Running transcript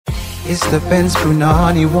It's the Benz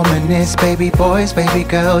Brunani womanist. Baby boys, baby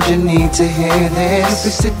girls, you need to hear this. If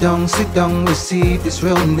you sit down, receive this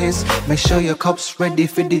realness. Make sure your cup's ready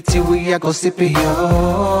for the tea, we are go sip it, yo.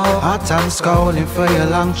 Hard time scrolling for your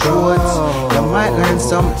long shorts. You might learn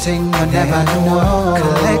something you never know.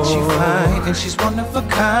 Collect you fine, and she's one of a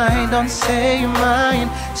kind. Don't say you're mine,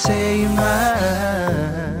 say you're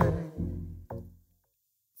mine.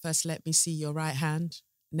 First, let me see your right hand.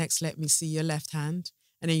 Next, let me see your left hand.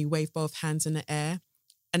 And then you wave both hands in the air.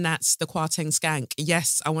 And that's the Kwarteng Skank.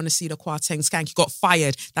 Yes, I want to see the Kwarteng Skank. You got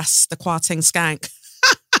fired. That's the Kwarteng Skank.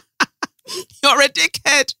 You're a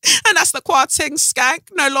dickhead. And that's the Kwarteng Skank.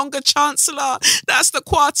 No longer Chancellor. That's the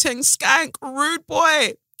Kwarteng Skank. Rude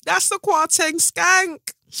boy. That's the Kwarteng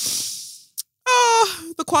Skank.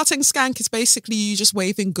 Oh, the Kwarteng Skank is basically you just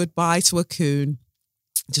waving goodbye to a coon.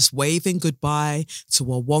 Just waving goodbye to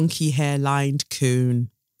a wonky hair-lined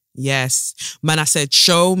coon. Yes. Man, I said,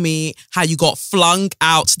 show me how you got flung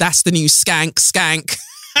out. That's the new skank.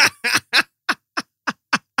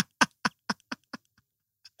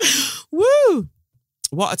 Woo.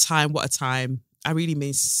 What a time. I really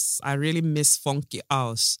miss Funky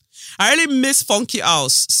House. I really miss Funky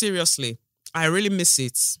House. Seriously. I really miss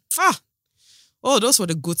it. Oh, those were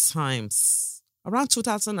the good times. Around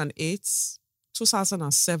 2008,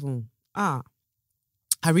 2007. I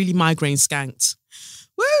really migraine skanked.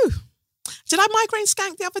 Woo! Did I migraine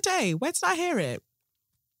skank the other day? Where did I hear it?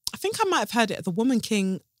 I think I might have heard it at the Woman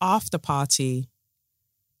King after party.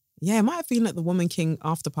 Yeah, it might have been at the Woman King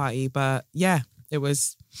after party, but yeah, it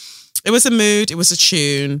was a mood, it was a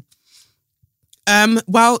tune.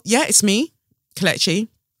 Well, yeah, it's me, Kelechi,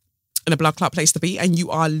 and a blood clot place to be, and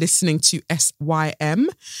you are listening to SYM,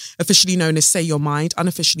 officially known as Say Your Mind,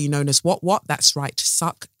 unofficially known as What? That's right,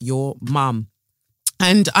 Suck Your Mum.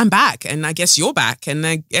 And I'm back, and I guess you're back, and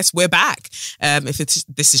I guess we're back. If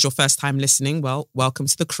this is your first time listening, well, welcome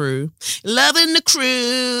to the crew. Loving the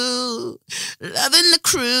crew.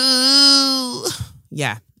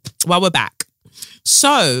 Yeah, well, we're back.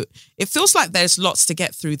 So it feels like there's lots to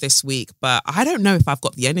get through this week, but I don't know if I've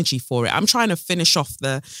got the energy for it. I'm trying to finish off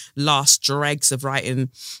the last dregs of writing,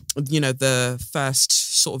 the first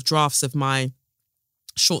sort of drafts of my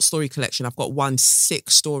short story collection. I've got one sick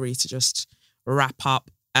story to just wrap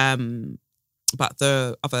up, but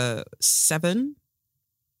the other 7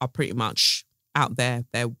 are pretty much out there.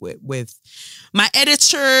 They're with my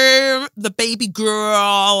editor, the baby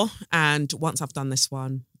girl, and once I've done this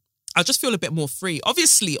one, I'll just feel a bit more free.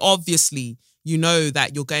 Obviously, you know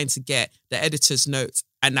that you're going to get the editor's notes,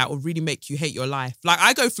 and that will really make you hate your life. Like,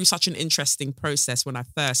 I go through such an interesting process when I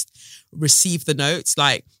first receive the notes.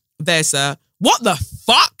 Like, there's a what the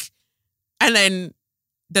fuck, and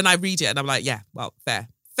then I read it and I'm like, yeah, well, fair.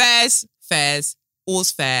 Fairs,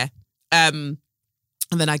 all's fair. And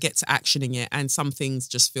then I get to actioning it, and some things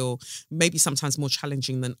just feel maybe sometimes more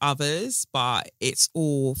challenging than others, but it's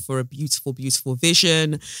all for a beautiful, beautiful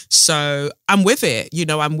vision. So I'm with it,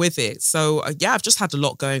 I'm with it. So yeah, I've just had a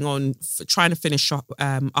lot going on trying to finish up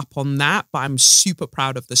on that, but I'm super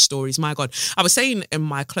proud of the stories. My God, I was saying in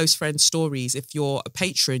my close friend stories, if you're a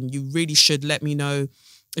patron, you really should let me know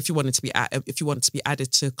if you wanted to be added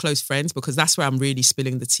to close friends, because that's where I'm really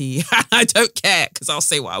spilling the tea. I don't care, because I'll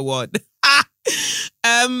say what I want.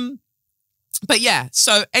 But yeah,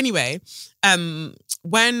 so anyway,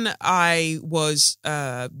 when I was,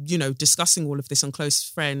 discussing all of this on close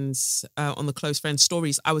friends, on the close friends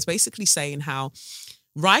stories, I was basically saying how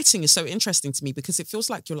writing is so interesting to me because it feels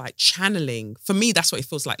like you're like channeling. For me, that's what it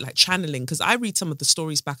feels like channeling. Because I read some of the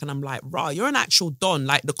stories back and I'm like, rah, you're an actual Don.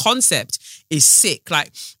 Like, the concept is sick.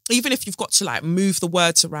 Like, even if you've got to like move the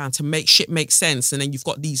words around to make shit make sense, and then you've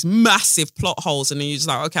got these massive plot holes, and then you're just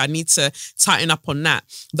like, okay, I need to tighten up on that.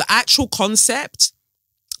 The actual concept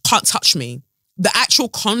can't touch me. The actual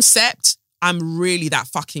concept, I'm really that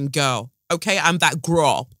fucking girl. Okay, I'm that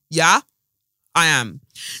girl. Yeah, I am.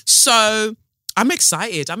 So I'm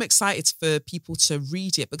excited. I'm excited for people to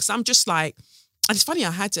read it, because I'm just like, and it's funny,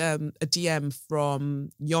 I had a DM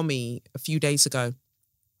from Yomi a few days ago.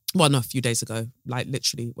 Well, not a few days ago, like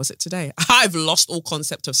literally, was it today? I've lost all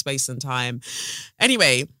concept of space and time.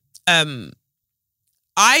 Anyway, for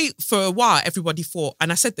a while, everybody thought, and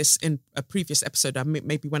I said this in a previous episode,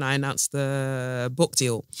 maybe when I announced the book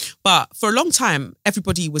deal, but for a long time,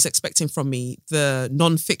 everybody was expecting from me the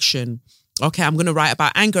non-fiction. Okay, I'm going to write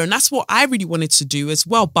about anger. And that's what I really wanted to do as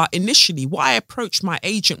well. But initially, what I approached my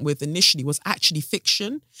agent with initially was actually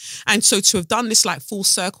fiction. And so to have done this like full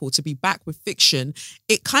circle, to be back with fiction,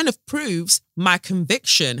 it kind of proves my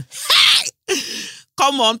conviction. Hey!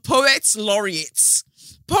 Come on, poets laureate,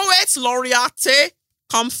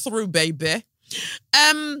 come through, baby.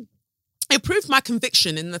 it proved my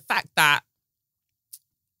conviction in the fact that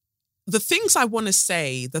the things I want to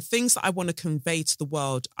say, the things that I want to convey to the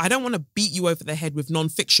world, I don't want to beat you over the head with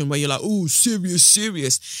nonfiction where you're like, oh,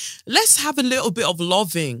 serious. Let's have a little bit of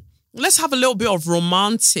loving. Let's have a little bit of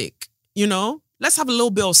romantic, you know? Let's have a little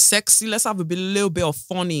bit of sexy. Let's have little bit of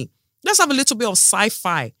funny. Let's have a little bit of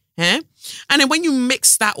sci-fi. And then when you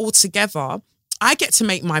mix that all together, I get to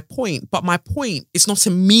make my point, but my point is not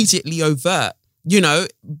immediately overt, you know,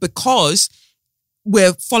 because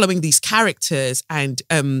we're following these characters and,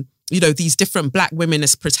 you know, these different Black women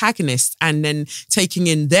as protagonists and then taking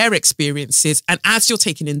in their experiences. And as you're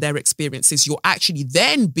taking in their experiences, you're actually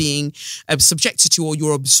then being subjected to, or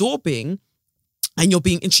you're absorbing and you're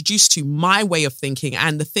being introduced to my way of thinking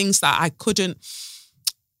and the things that I couldn't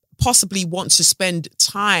possibly want to spend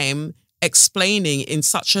time explaining in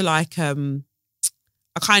such a like a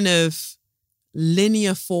kind of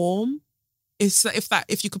linear form.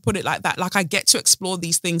 If you could put it like that, like I get to explore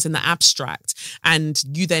these things in the abstract and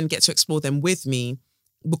you then get to explore them with me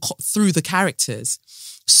through the characters.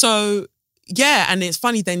 So yeah, and it's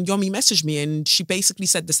funny, then Yomi messaged me and she basically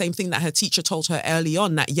said the same thing that her teacher told her early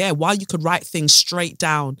on, that yeah, while you could write things straight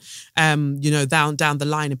down, you know, down the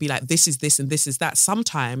line and be like, this is this and this is that,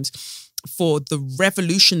 sometimes for the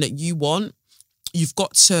revolution that you want, you've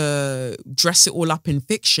got to dress it all up in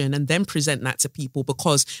fiction and then present that to people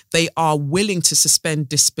because they are willing to suspend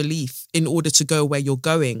disbelief in order to go where you're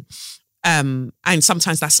going. And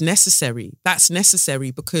sometimes that's necessary. That's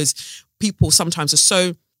necessary because people sometimes are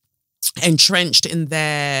so entrenched in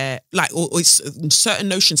their, like, or certain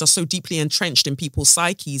notions are so deeply entrenched in people's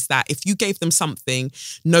psyches that if you gave them something,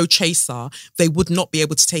 no chaser, they would not be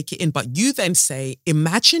able to take it in. But you then say,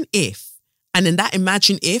 imagine if. And then that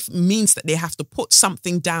imagine if means that they have to put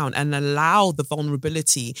something down and allow the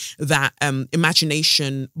vulnerability that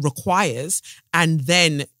imagination requires. And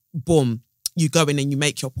then, boom, you go in and you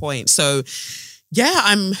make your point. So, yeah,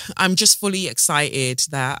 I'm just fully excited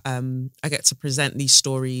that I get to present these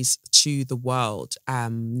stories to the world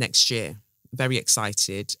next year. Very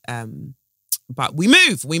excited. But we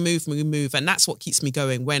move. And that's what keeps me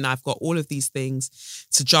going when I've got all of these things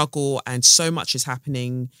to juggle and so much is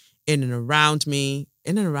happening in and around me.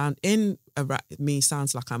 Around me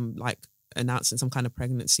sounds like I'm like announcing some kind of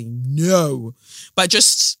pregnancy. No, but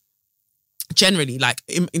just generally, like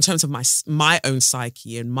in terms of my own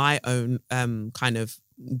psyche and my own kind of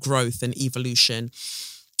growth and evolution,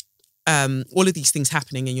 all of these things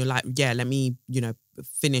happening, and you're like, yeah, let me, you know,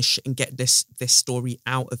 finish and get this story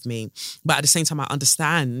out of me. But at the same time, I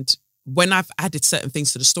understand when I've added certain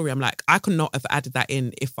things to the story, I'm like, I could not have added that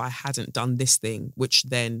in if I hadn't done this thing, which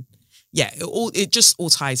then, yeah, it just all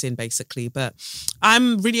ties in basically. But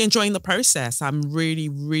I'm really enjoying the process. I'm really,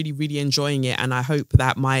 really, really enjoying it. And I hope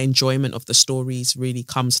that my enjoyment of the stories really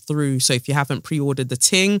comes through. So if you haven't pre-ordered the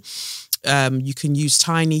ting, you can use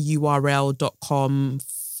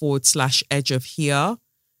tinyurl.com/edge of here.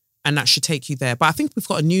 And that should take you there. But I think we've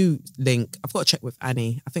got a new link. I've got to check with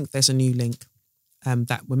Annie. I think there's a new link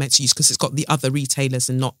that we're meant to use because it's got the other retailers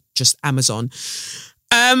and not just Amazon.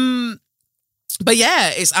 But yeah,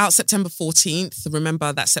 it's out September 14th.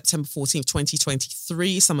 Remember that September 14th,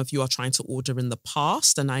 2023. Some of you are trying to order in the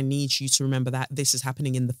past, and I need you to remember that this is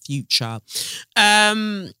happening in the future.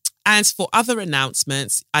 And for other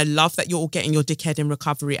announcements, I love that you're all getting your Dickhead in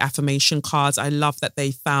Recovery affirmation cards. I love that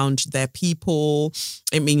they found their people.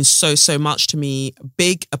 It means so, so much to me.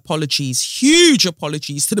 Big apologies, huge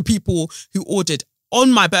apologies to the people who ordered on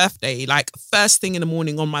my birthday, like first thing in the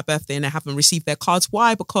morning on my birthday, and they haven't received their cards.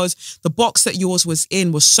 Why? Because the box that yours was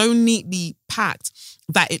in was so neatly packed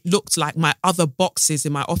that it looked like my other boxes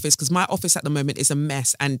in my office, because my office at the moment is a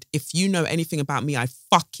mess. And if you know anything about me, I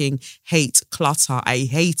fucking hate clutter. I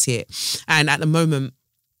hate it. And at the moment,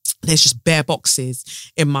 there's just bare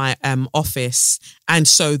boxes in my office. And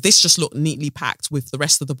so this just looked neatly packed with the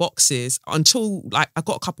rest of the boxes until like I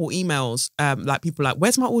got a couple emails, like people like,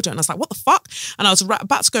 where's my order? And I was like, what the fuck? And I was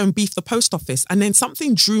about to go and beef the post office. And then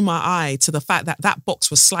something drew my eye to the fact that that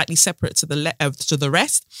box was slightly separate to the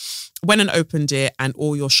rest. Went and opened it and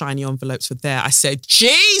all your shiny envelopes were there. I said,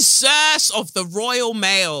 Jesus of the Royal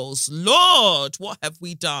Mails, Lord, what have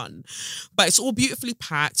we done? But it's all beautifully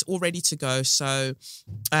packed, all ready to go. So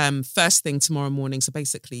first thing tomorrow morning, so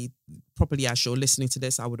basically probably as you're listening to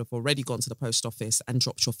this, I would have already gone to the post office and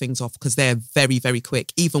dropped your things off because they're very, very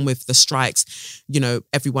quick. Even with the strikes, you know,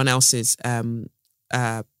 everyone else's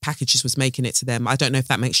packages was making it to them. I don't know if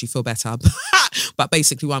that makes you feel better, but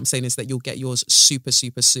basically what I'm saying is that you'll get yours super,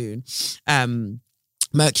 super soon.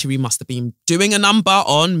 Mercury must have been doing a number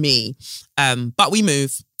on me. But we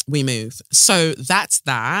move. we move. So that's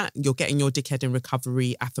that. You're getting your Dickhead in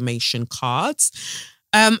Recovery affirmation cards.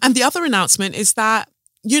 And the other announcement is that,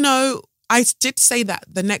 I did say that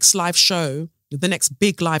the next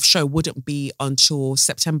big live show wouldn't be until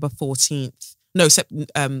September 14th. No,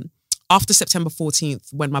 after September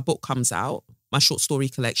 14th, when my book comes out, my short story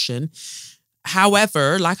collection.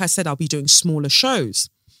 However, like I said, I'll be doing smaller shows,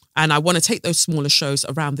 and I want to take those smaller shows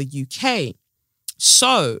around the UK.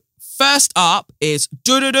 So first up is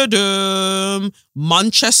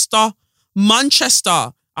Manchester.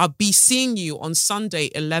 I'll be seeing you on Sunday,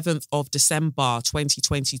 11th of December,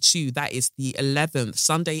 2022. That is the 11th,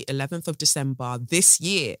 Sunday, 11th of December this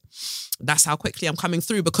year. That's how quickly I'm coming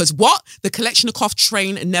through, because what? The Kaleshnikov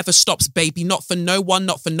train never stops, baby. Not for no one,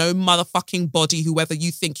 not for no motherfucking body, whoever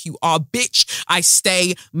you think you are. Bitch, I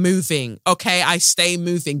stay moving, okay? I stay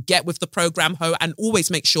moving. Get with the program, ho, and always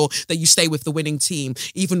make sure that you stay with the winning team.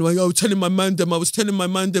 Even when I was telling my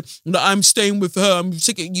mandem that I'm staying with her, I'm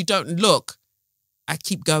sick of, you don't look. I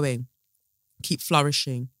keep going, keep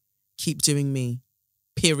flourishing, keep doing me,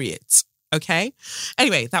 period. Okay?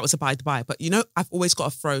 Anyway, that was a by-the-by. But, I've always got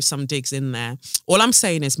to throw some digs in there. All I'm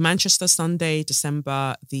saying is Manchester, Sunday,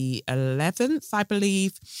 December the 11th, I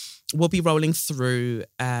believe, we'll be rolling through.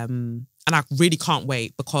 And I really can't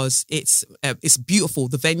wait, because it's beautiful.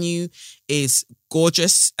 The venue is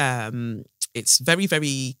gorgeous. It's very,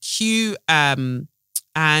 very cute. And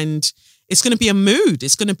it's going to be a mood.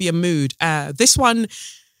 It's going to be a mood. This one,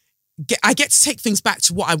 I get to take things back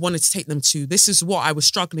to what I wanted to take them to. This is what I was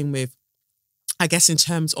struggling with, I guess, in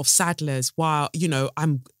terms of Saddlers. While,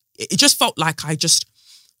 it just felt like I just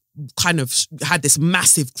kind of had this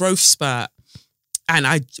massive growth spurt.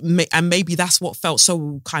 And maybe that's what felt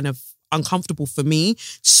so kind of uncomfortable for me.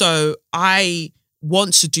 So I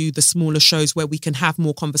want to do the smaller shows where we can have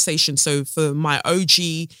more conversation. So for my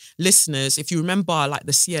OG listeners, if you remember like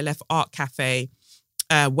the CLF Art Cafe,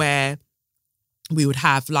 where we would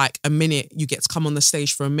have like a minute, you get to come on the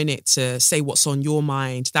stage for a minute to say what's on your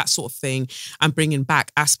mind, that sort of thing. I'm bringing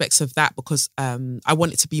back aspects of that because I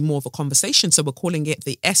want it to be more of a conversation. So we're calling it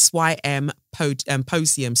the SYM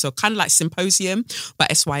Posium. So kind of like symposium,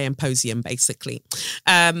 but SYM Posium basically.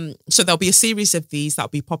 So there'll be a series of these that'll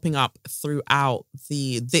be popping up throughout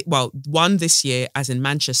one this year as in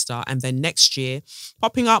Manchester, and then next year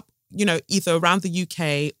popping up, either around the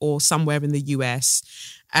UK or somewhere in the US,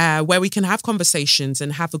 where we can have conversations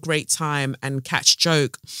and have a great time and catch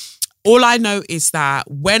joke. All I know is that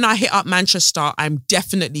when I hit up Manchester, I'm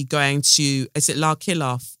definitely going to, is it La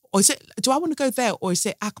Killa? Or do I want to go there? Or is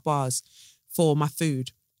it Akbar's for my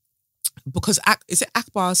food? Because is it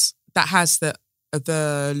Akbar's that has the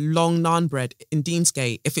long naan bread in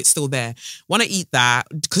Deansgate, if it's still there? Want to eat that,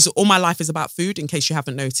 because all my life is about food, in case you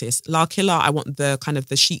haven't noticed. La Killa, I want the kind of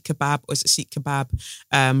the sheet kebab, or is it sheet kebab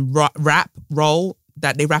wrap roll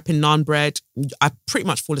that they wrap in naan bread. I pretty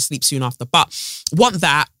much fall asleep soon after, but want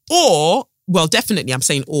that. Or, well, definitely, I'm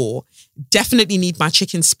saying definitely need my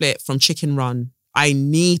chicken split from Chicken Run. I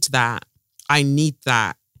need that.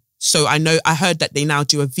 So I heard that they now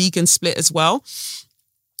do a vegan split as well.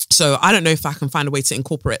 So I don't know if I can find a way to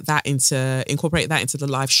incorporate that into the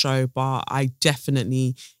live show, but I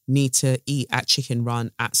definitely need to eat at Chicken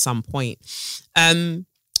Run at some point.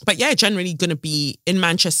 But yeah, generally going to be in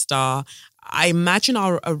Manchester. I imagine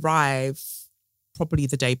I'll arrive probably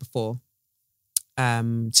the day before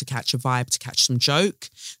to catch a vibe, to catch some joke.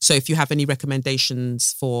 So if you have any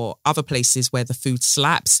recommendations for other places where the food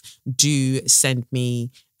slaps, do send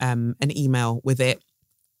me an email with it.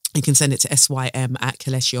 You can send it to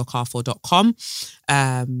swm@kaleshiokafor.com.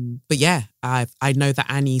 But yeah, I know that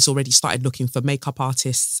Annie's already started looking for makeup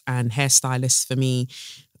artists and hairstylists for me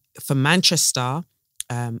for Manchester.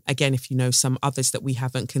 Again, if you know some others that we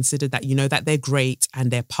haven't considered, that you know that they're great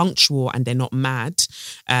and they're punctual and they're not mad,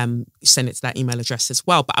 send it to that email address as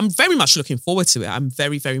well. But I'm very much looking forward to it. I'm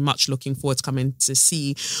very, very much looking forward to coming to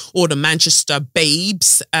see all the Manchester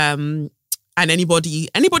babes. And anybody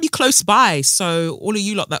close by. So all of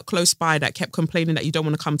you lot that close by that kept complaining that you don't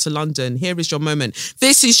want to come to London, here is your moment.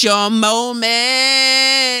 This is your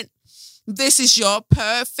moment. This is your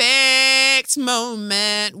perfect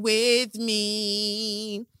moment with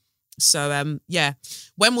me. So, yeah.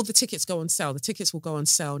 When will the tickets go on sale? The tickets will go on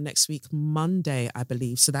sale next week, Monday, I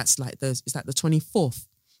believe. So that's like is that the 24th?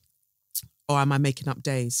 Or am I making up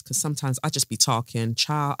days? Because sometimes I just be talking.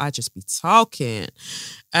 Child, I just be talking.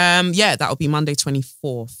 Yeah, that'll be Monday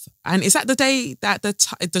 24th. And is that the day that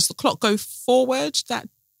does the clock go forward?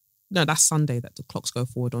 No, that's Sunday that the clocks go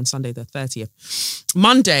forward, on Sunday the 30th.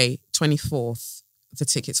 Monday 24th, the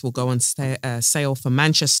tickets will go on sale for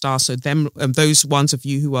Manchester. So those ones of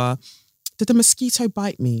you who are Did a mosquito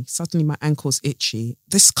bite me? Suddenly my ankle's itchy.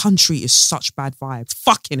 This country is such bad vibes.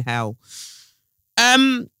 Fucking hell.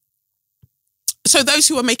 So those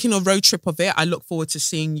who are making a road trip of it, I look forward to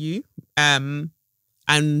seeing you. Sunday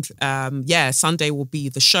will be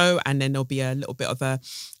the show, and then there'll be a little bit of a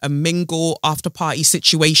mingle after party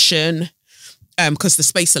situation because the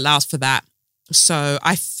space allows for that. So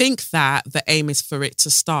I think that the aim is for it to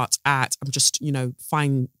start at, I'm just,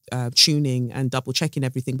 fine tuning and double checking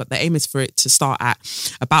everything, but the aim is for it to start at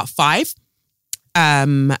about 5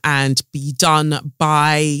 and be done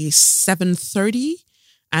by 7:30.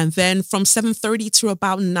 And then from 7:30 to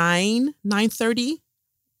about 9:30,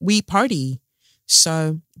 we party.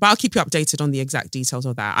 So, but I'll keep you updated on the exact details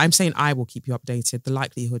of that. I'm saying I will keep you updated. The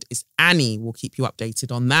likelihood is Annie will keep you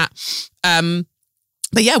updated on that.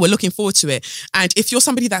 But yeah, we're looking forward to it. And if you're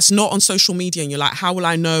somebody that's not on social media and you're like, how will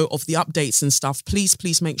I know of the updates and stuff?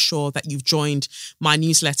 Please make sure that you've joined my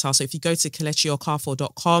newsletter. So if you go to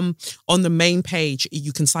KelechiOkafor.com, on the main page,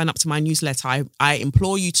 you can sign up to my newsletter. I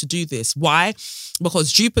implore you to do this. Why?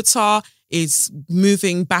 Because Jupiter is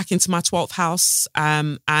moving back into my 12th house.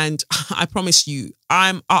 And I promise you,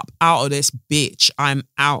 I'm up out of this bitch. I'm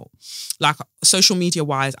out. Like, social media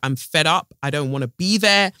wise, I'm fed up. I don't want to be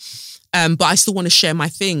there. But I still want to share my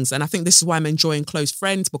things. And I think this is why I'm enjoying Close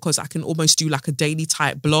Friends, because I can almost do like a daily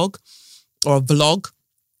type blog or a vlog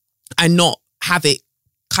and not have it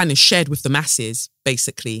kind of shared with the masses,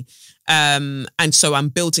 basically. And so I'm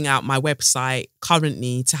building out my website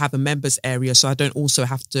currently to have a members area, so I don't also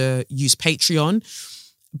have to use Patreon.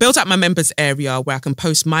 Build out my members area where I can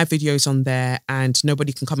post my videos on there and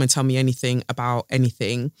nobody can come and tell me anything about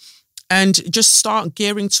anything. And just start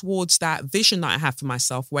gearing towards that vision that I have for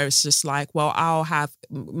myself, where it's just like, well, I'll have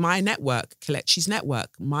my network, Kelechi's network,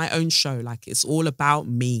 my own show. Like, it's all about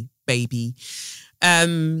me, baby.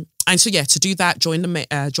 And so, yeah, to do that, join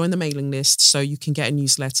the mailing list so you can get a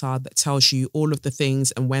newsletter that tells you all of the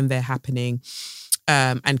things and when they're happening,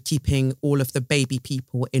 and keeping all of the baby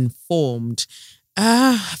people informed.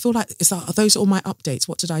 I feel like, are those all my updates?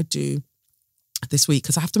 What did I do this week?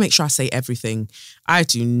 Because I have to make sure I say everything. I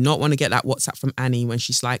do not want to get that WhatsApp from Annie when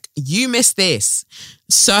she's like, you missed this.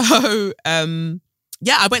 So, I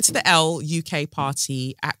went to the L UK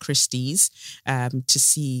party at Christie's to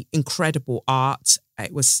see incredible art.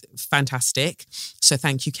 It was fantastic. So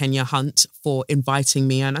thank you, Kenya Hunt, for inviting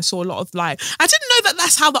me. And I saw a lot of I didn't know that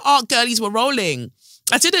that's how the art girlies were rolling.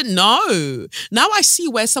 I didn't know. Now I see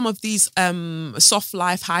where some of these soft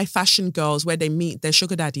life, high fashion girls, where they meet their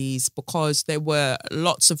sugar daddies, because there were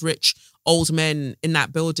lots of rich old men in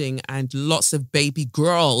that building and lots of baby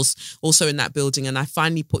girls also in that building. And I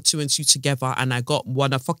finally put 2 and 2 together and I got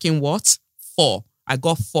four. I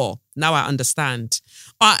got 4. Now I understand.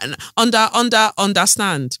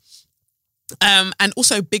 Understand. And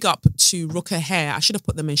also big up to Ruka Hair. I should have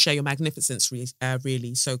put them in Share Your Magnificence,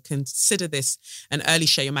 really. So consider this an early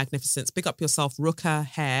Share Your Magnificence. Big up yourself, Ruka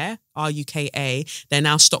Hair, RUKA. They're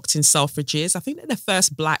now stocked in Selfridges. I think they're the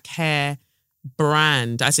first black hair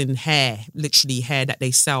brand, as in hair, literally hair that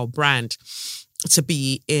they sell, brand, to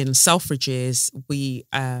be in Selfridges.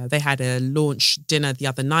 They had a launch dinner the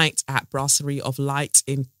other night at Brasserie of Light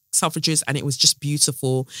in Selfridges, and it was just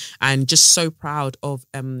beautiful, and just so proud of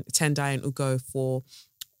Tendai and Ugo for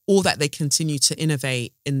all that they continue to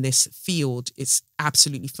innovate in this field. It's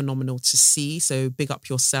absolutely phenomenal to see. So big up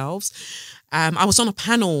yourselves. I was on a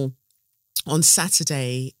panel on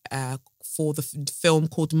Saturday for the film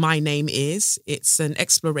called My Name Is. It's an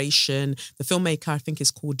exploration. The filmmaker, I think, is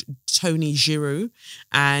called Tony Giroux,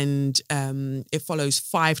 and it follows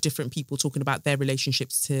 5 different people talking about their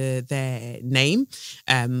relationships to their name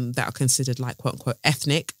that are considered like quote unquote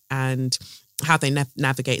ethnic, and how they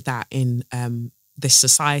navigate that in this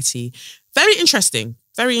society. Very interesting.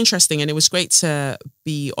 And it was great to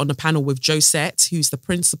be on a panel with Josette, who's the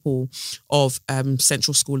principal of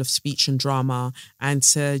Central School of Speech and Drama, and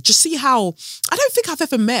to just see how, I don't think I've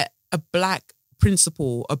ever met a black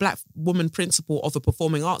woman principal of a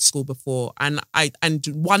performing arts school before. And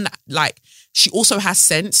one that, like, she also has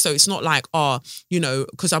sense. So it's not like,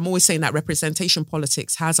 because I'm always saying that representation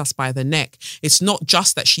politics has us by the neck. It's not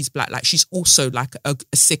just that she's black, like she's also like a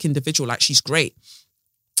sick individual, like she's great.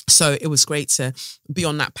 So it was great to be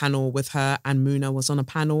on that panel with her, and Muna was on a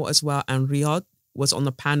panel as well, and Riyadh was on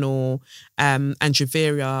the panel, and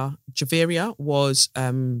Javeria was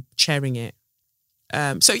chairing it.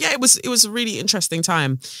 So yeah, it was a really interesting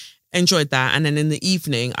time. Enjoyed that. And then in the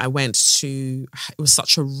evening, I went to, it was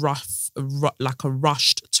such a rushed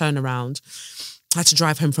turnaround. I had to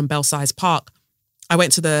drive home from Belsize Park. I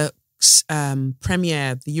went to the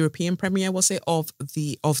premiere, the European premiere, was it, of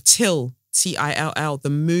Till, Till, the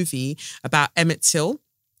movie about Emmett Till.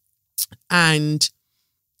 And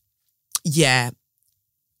yeah,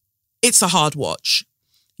 it's a hard watch.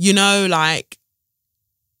 You know, like,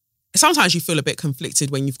 sometimes you feel a bit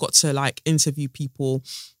conflicted when you've got to like interview people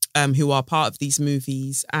who are part of these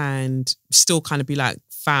movies and still kind of be like,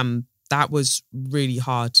 fam, that was really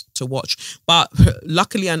hard to watch. But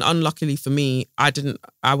luckily and unluckily for me, I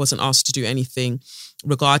wasn't asked to do anything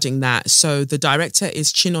regarding that. So the director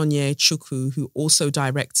is Chinonye Chukwu, who also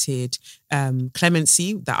directed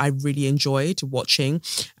Clemency, that I really enjoyed watching.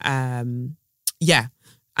 Yeah.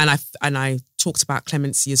 And I talked about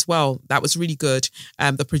Clemency as well. That was really good.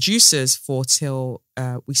 The producers for Till,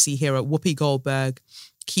 we see here are Whoopi Goldberg,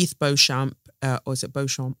 Keith Beauchamp, or is it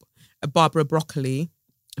Beauchamp? Barbara Broccoli,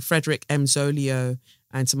 Frederick M. Zolio,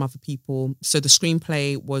 and some other people. So the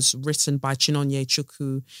screenplay was written by Chinonye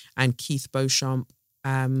Chukwu and Keith Beauchamp.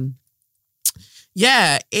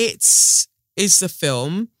 Yeah, it's a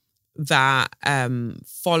film that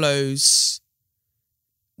follows,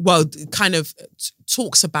 well, kind of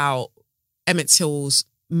talks about Emmett Till's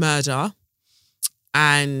murder,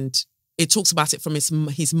 and it talks about it from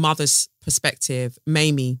his mother's perspective,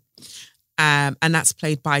 Mamie. And that's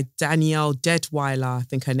played by Danielle Deadwyler, I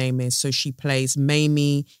think her name is. So she plays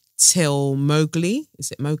Mamie Till Mowgli. Is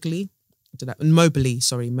it Mowgli? Mobley. I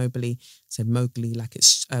said Mowgli like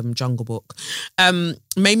it's Jungle Book.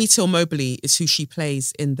 Mamie Till Mobley is who she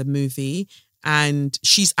plays in the movie. And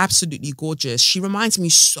she's absolutely gorgeous. She reminds me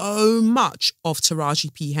so much of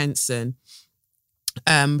Taraji P. Henson.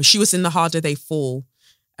 She was in The Harder They Fall.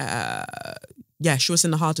 She was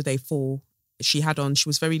in The Harder They Fall. She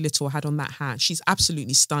was very little, had on that hat. She's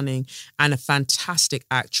absolutely stunning and a fantastic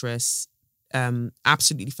actress.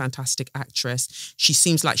 Absolutely fantastic actress. She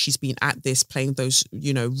seems like she's been at this, playing those,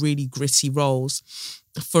 you know, really gritty roles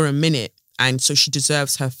for a minute. And so she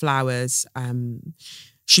deserves her flowers.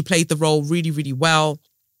 She played the role really, really well.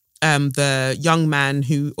 The young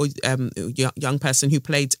person who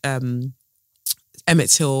played Emmett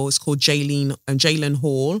Till is called Jalen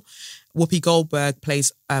Hall. Whoopi Goldberg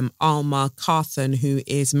plays Alma Carthen, who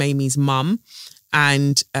is Mamie's mum.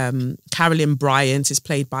 And Carolyn Bryant is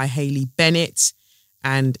played by Haley Bennett.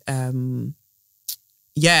 And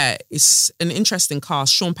it's an interesting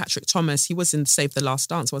cast. Sean Patrick Thomas, he was in Save the Last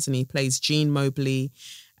Dance, wasn't he? He plays Gene Mobley.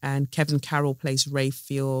 And Kevin Carroll plays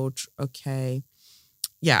Rayfield. Okay.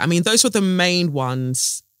 Yeah, I mean, those were the main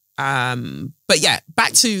ones. But yeah,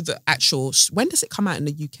 back to the actual, when does it come out in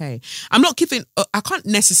the UK? I'm not giving, I can't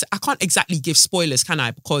exactly give spoilers, can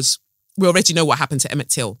I? Because we already know what happened to Emmett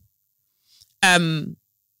Till. How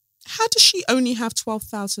does she only have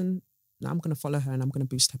 12,000? No, I'm going to follow her and I'm going to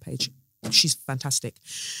boost her page. She's fantastic.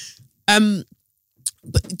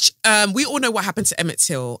 But we all know what happened to Emmett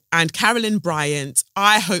Till. And Carolyn Bryant,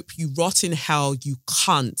 I hope you rot in hell, you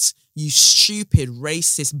cunt. You stupid,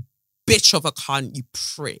 racist bitch of a cunt, you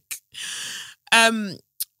prick.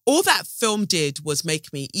 All that film did was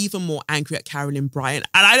make me even more angry at Carolyn Bryant.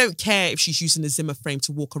 And I don't care if she's using a Zimmer frame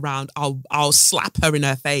to walk around. I'll slap her in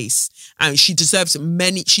her face. And she deserves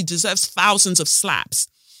thousands of slaps.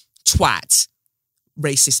 Twat.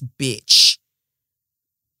 Racist bitch.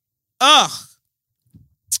 Ugh.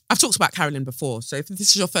 I've talked about Carolyn before. So if this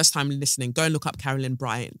is your first time listening, go and look up Carolyn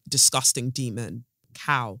Bryant. Disgusting demon.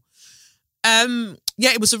 Cow.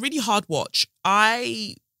 It was a really hard watch.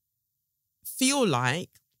 I feel like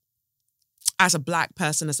as a black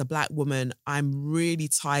person, as a black woman, I'm really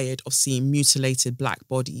tired of seeing mutilated black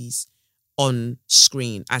bodies on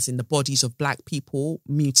screen, as in the bodies of black people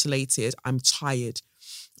mutilated. I'm tired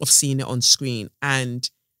of seeing it on screen. And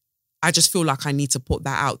I just feel like I need to put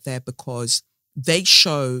that out there because they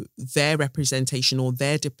show their representation or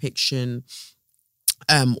their depiction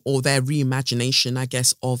or their reimagination, I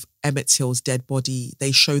guess, of Emmett Till's dead body.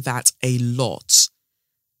 They show that a lot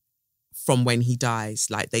from when he dies.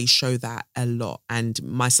 Like, they show that a lot. And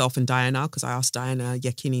myself and Diana, because I asked Diana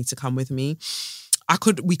Yekini to come with me,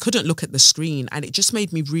 we couldn't look at the screen, and it just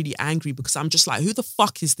made me really angry because I'm just like, who the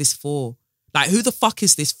fuck is this for? Like, who the fuck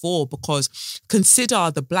is this for? Because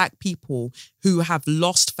consider the black people who have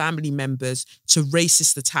lost family members to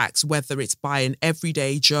racist attacks, whether it's by an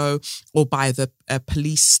everyday Joe or by the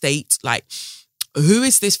police state. Like, who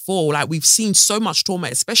is this for? Like, we've seen so much trauma,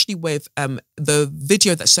 especially with the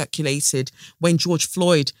video that circulated when George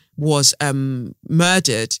Floyd was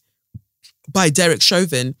murdered by Derek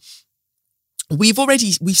Chauvin. We've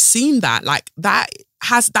seen that. Like, that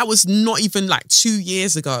was not even like 2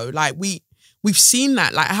 years ago. Like, we've seen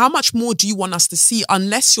that. Like, how much more do you want us to see?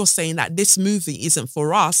 Unless you're saying that this movie isn't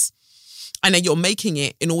for us, And then you're making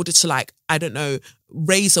it in order to, like, I don't know,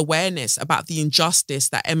 raise awareness about the injustice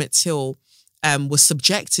that Emmett Till was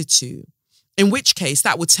subjected to. In which case,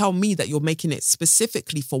 that would tell me that you're making it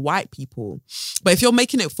specifically for white people. But if you're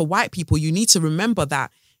making it for white people, you need to remember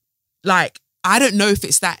that, like, I don't know if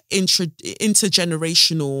it's that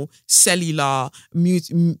intergenerational cellular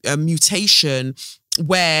mutation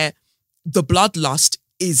where the bloodlust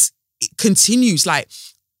continues, like,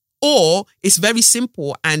 or it's very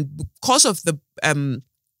simple, and because of the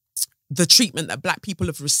treatment that Black people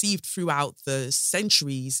have received throughout the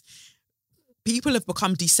centuries, people have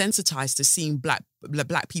become desensitized to seeing black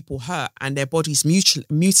people hurt and their bodies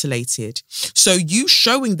mutilated. So you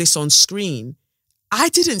showing this on screen, I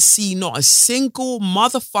didn't see not a single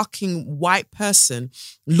motherfucking white person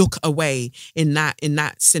look away in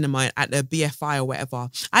that cinema at the BFI or whatever.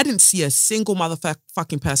 I didn't see a single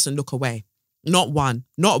motherfucking person look away. Not one.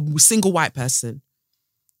 Not a single white person.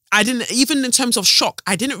 I didn't, even in terms of shock,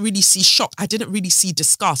 I didn't really see shock. I didn't really see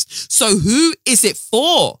disgust. So who is it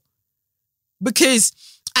for? Because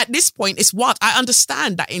at this point, it's what I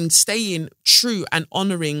understand that in staying true and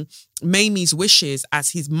honouring Mamie's wishes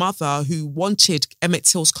as his mother, who wanted Emmett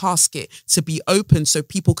Till's casket to be open so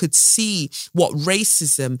people could see what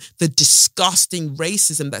racism, the disgusting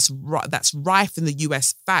racism that's rife in the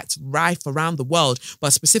US, fact, rife around the world,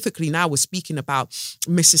 but specifically now we're speaking about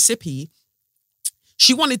Mississippi.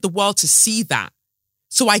 She wanted the world to see that.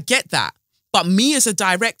 So I get that. But me as a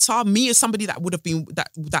director, me as somebody that would have been,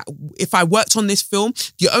 that if I worked on this film,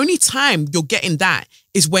 the only time you're getting that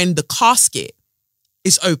is when the casket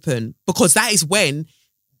is open, because that is when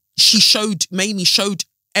Mamie showed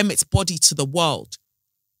Emmett's body to the world.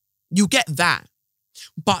 You get that.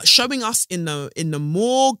 But showing us in the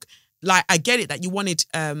morgue, like, I get it that you wanted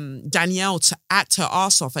Danielle to act her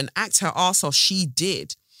arse off, and act her arse off she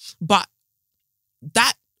did. But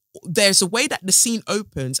there's a way that the scene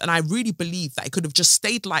opens, and I really believe that it could have just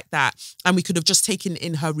stayed like that, and we could have just taken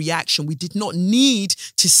in her reaction. We did not need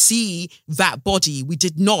to see that body. We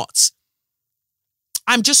did not.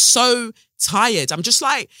 I'm just so tired. I'm just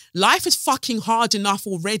like, life is fucking hard enough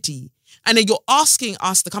already. And then you're asking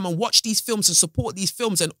us to come and watch these films and support these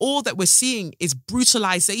films, and all that we're seeing is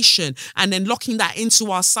brutalization, and then locking that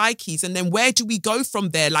into our psyches. And then where do we go from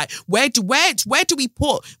there? Like, where do we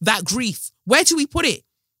put that grief? Where do we put it?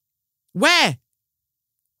 Where?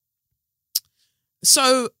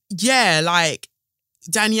 So, yeah, like,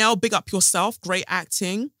 Danielle, big up yourself. Great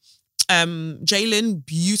acting. Jalen,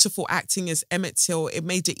 beautiful acting as Emmett Till. It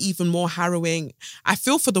made it even more harrowing. I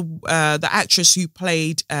feel for the actress who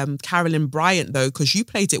played Carolyn Bryant, though, because you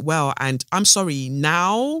played it well. And I'm sorry,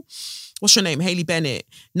 now, what's your name? Haley Bennett.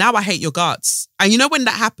 Now I hate your guts. And you know when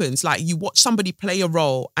that happens, like, you watch somebody play a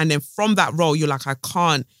role, and then from that role, you're like, I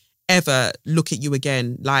can't ever look at you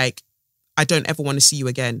again. Like, I don't ever want to see you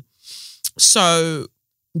again. So,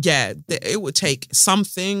 yeah, it would take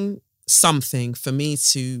something for me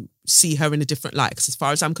to see her in a different light. Because as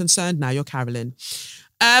far as I'm concerned, now you're Carolyn.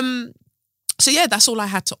 So, yeah, that's all I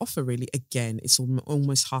had to offer, really. Again, it's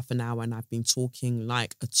almost half an hour and I've been talking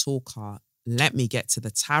like a talker. Let me get to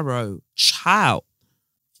the tarot. Ciao.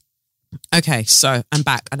 Okay, so I'm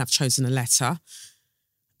back and I've chosen a letter.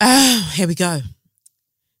 Here we go.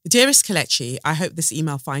 Dearest Kelechi, I hope this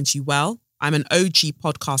email finds you well. I'm an OG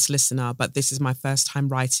podcast listener, but this is my first time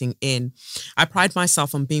writing in. I pride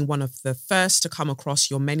myself on being one of the first to come across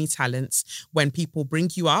your many talents. When people bring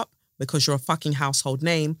you up because you're a fucking household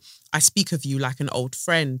name, I speak of you like an old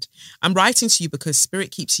friend. I'm writing to you because Spirit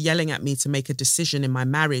keeps yelling at me to make a decision in my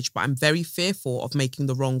marriage, but I'm very fearful of making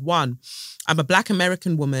the wrong one. I'm a Black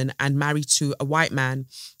American woman and married to a white man.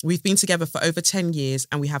 We've been together for over 10 years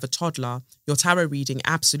and we have a toddler. Your tarot reading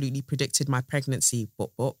absolutely predicted my pregnancy.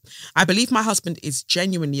 I believe my husband is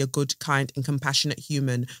genuinely a good, kind and compassionate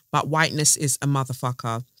human, but whiteness is a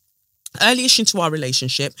motherfucker. Early-ish into our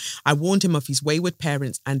relationship, I warned him of his wayward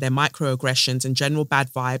parents and their microaggressions, and general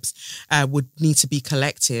bad vibes would need to be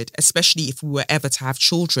collected, especially if we were ever to have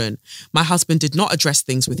children. My husband did not address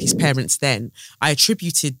things with his parents then. I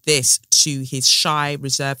attributed this to his shy,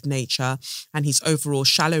 reserved nature and his overall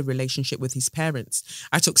shallow relationship with his parents.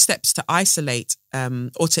 I took steps to isolate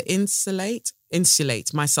or to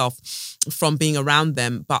insulate myself from being around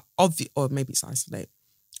them, but or maybe it's isolate.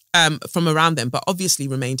 From around them, but obviously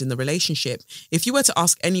remained in the relationship. If you were to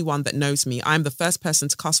ask anyone that knows me, I'm the first person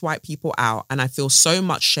to cuss white people out, and I feel so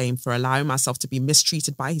much shame for allowing myself to be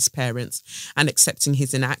mistreated by his parents and accepting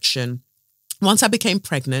his inaction. Once I became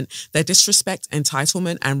pregnant, their disrespect,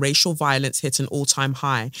 entitlement, and racial violence hit an all-time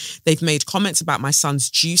high. They've made comments about my son's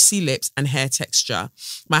juicy lips and hair texture.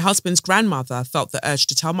 My husband's grandmother felt the urge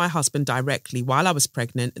to tell my husband directly while I was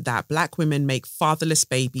pregnant that black women make fatherless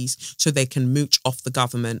babies so they can mooch off the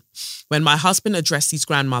government. When my husband addressed his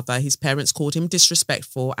grandmother, his parents called him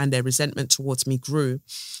disrespectful and their resentment towards me grew.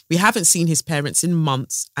 We haven't seen his parents in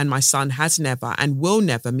months, and my son has never and will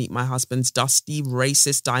never meet my husband's dusty,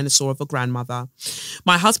 racist dinosaur of a grandmother.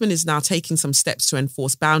 My husband is now taking some steps to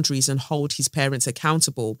enforce boundaries and hold his parents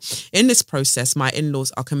accountable. In this process, my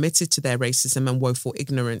in-laws are committed to their racism and woeful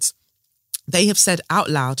ignorance. They have said out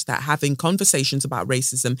loud that having conversations about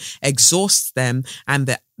racism exhausts them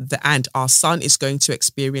and our son is going to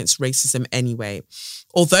experience racism anyway.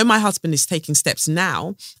 Although my husband is taking steps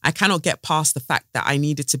now, I cannot get past the fact that I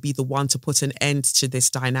needed to be the one to put an end to this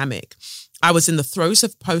dynamic. I was in the throes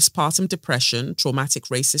of postpartum depression, traumatic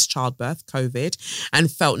racist childbirth, COVID,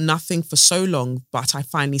 and felt nothing for so long, but I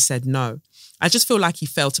finally said no. I just feel like he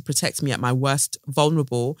failed to protect me at my most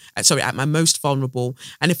vulnerable. And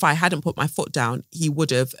if I hadn't put my foot down, he would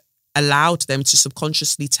have allowed them to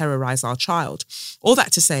subconsciously terrorize our child. All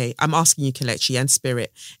that to say, I'm asking you, Kelechi and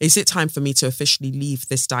Spirit, is it time for me to officially leave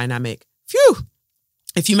this dynamic? Phew!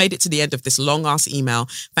 If you made it to the end of this long-ass email,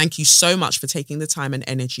 thank you so much for taking the time and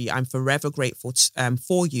energy. I'm forever grateful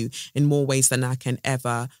for you in more ways than I can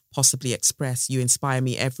ever possibly express. You inspire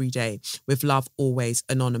me every day. With love, always,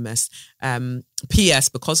 Anonymous. P.S.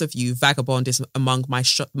 Because of you, vagabond is among my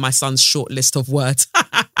son's short list of words.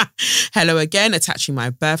 Hello again, attaching my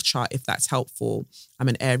birth chart if that's helpful. I'm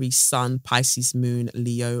an Aries sun, Pisces moon,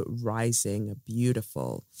 Leo rising.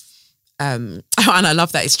 Beautiful. And I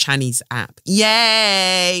love that it's Chani's app.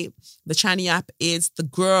 Yay! The Chani app is the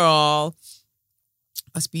girl.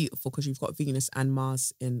 That's beautiful because you've got Venus and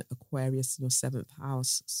Mars in Aquarius in your 7th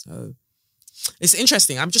house. So it's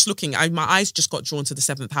interesting. I'm just looking, my eyes just got drawn to the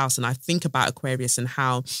 7th house and I think about Aquarius and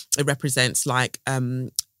how it represents like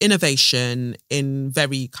innovation in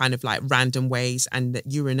very kind of like random ways, and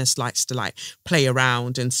that Uranus likes to like play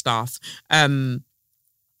around and stuff.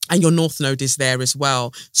 And your North Node is there as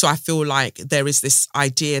well. So I feel like there is this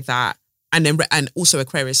idea that, and also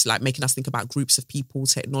Aquarius, like making us think about groups of people,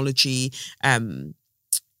 technology.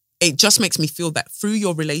 It just makes me feel that through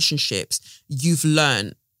your relationships, you've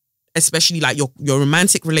learned, especially like your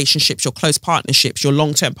romantic relationships, your close partnerships, your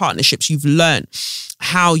long-term partnerships, you've learned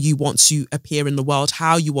how you want to appear in the world,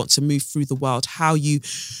 how you want to move through the world, how you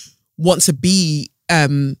want to be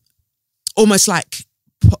almost like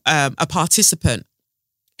a participant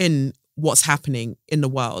in what's happening in the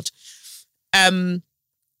world. I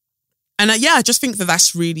just think that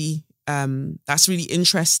that's really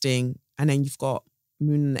interesting. And then you've got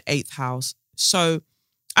Moon in the 8th house. So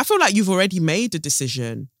I feel like you've already made a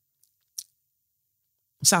decision.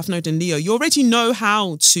 South Node and Leo, you already know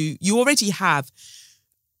you already have,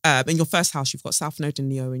 in your first house, you've got South Node and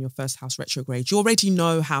Leo in your first house retrograde. You already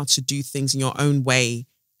know how to do things in your own way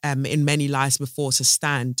in many lives before to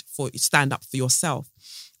stand up for yourself.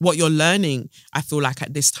 What you're learning, I feel like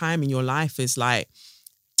at this time in your life is like,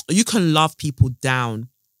 you can love people down.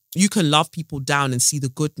 You can love people down and see the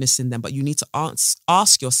goodness in them, but you need to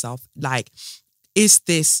ask yourself, like, is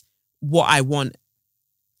this what I want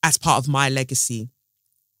as part of my legacy?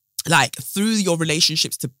 Like through your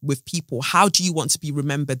relationships with people, how do you want to be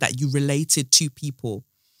remembered that you related to people?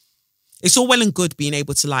 It's all well and good being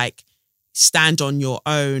able to like stand on your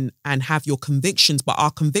own and have your convictions, but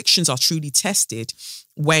our convictions are truly tested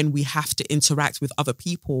when we have to interact with other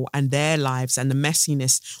people and their lives and the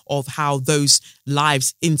messiness of how those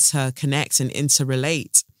lives interconnect and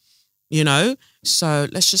interrelate, you know? So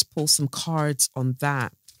let's just pull some cards on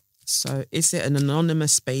that. So is it an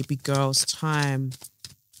anonymous baby girl's time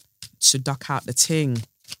to duck out the ting?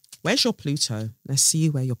 Where's your Pluto? Let's see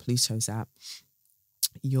where your Pluto's at.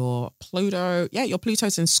 Your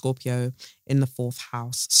Pluto's in Scorpio in the 4th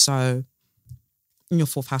house. So in your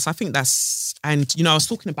 4th house, I think that's, and you know, I was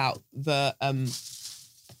talking about the,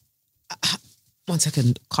 one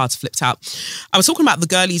second, cards flipped out. I was talking about the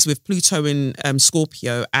girlies with Pluto in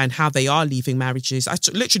Scorpio and how they are leaving marriages. I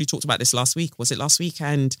literally talked about this last week. Was it last week?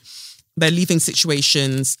 And they're leaving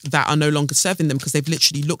situations that are no longer serving them because they've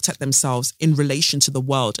literally looked at themselves in relation to the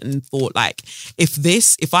world and thought like,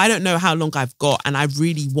 if I don't know how long I've got and I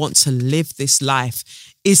really want to live this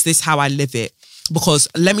life, is this how I live it? Because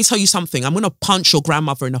let me tell you something, I'm going to punch your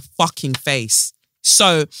grandmother in the fucking face.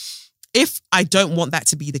 So if I don't want that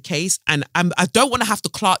to be the case and I don't want to have to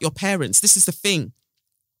clerk your parents, this is the thing.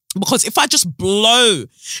 Because if I just blow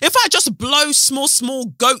small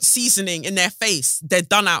goat seasoning in their face, they're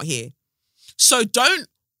done out here. So don't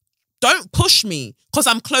Don't push me because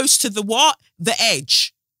I'm close to the what? The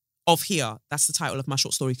edge of here. That's the title of my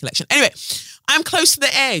short story collection. Anyway, I'm close to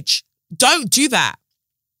the edge. Don't do that.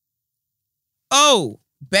 Oh,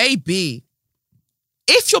 baby.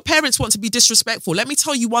 If your parents want to be disrespectful, let me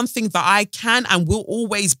tell you one thing that I can and will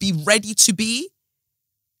always be ready to be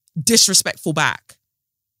disrespectful back.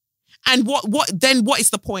 And what is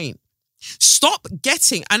the point? Stop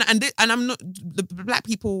getting, and I'm not, the black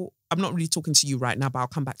people, I'm not really talking to you right now, but I'll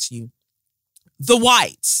come back to you. The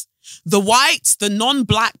whites, the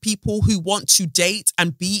non-black people who want to date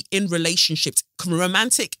and be in relationships,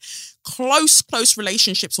 romantic, close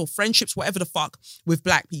relationships or friendships, whatever the fuck, with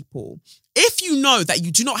black people. If you know that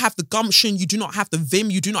you do not have the gumption, you do not have the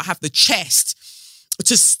vim, you do not have the chest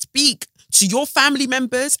to speak to your family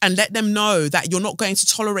members and let them know that you're not going to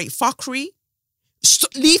tolerate fuckery,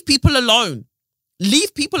 leave people alone.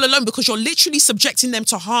 Leave people alone because you're literally subjecting them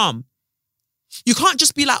to harm. You can't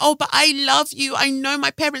just be like, oh, but I love you. I know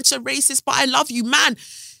my parents are racist, but I love you. Man,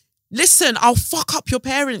 listen, I'll fuck up your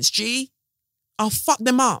parents, G. I'll fuck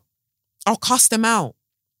them up. I'll cuss them out.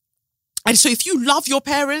 And so if you love your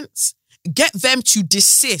parents, get them to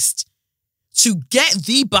desist, to get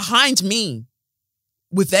thee behind me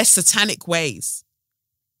with their satanic ways.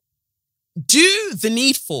 Do the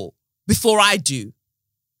needful before I do.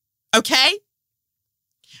 Okay?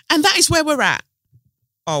 And that is where we're at.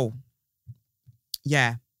 Oh,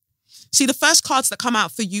 yeah. See, the first cards that come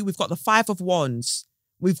out for you, we've got the Five of Wands.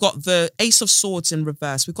 We've got the Ace of Swords in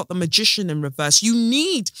reverse. We've got the Magician in reverse. You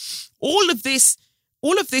need all of this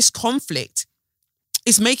conflict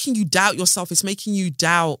is making you doubt yourself. It's making you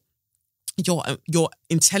doubt your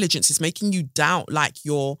intelligence. It's making you doubt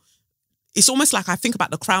it's almost like I think about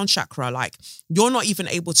the crown chakra, like you're not even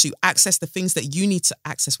able to access the things that you need to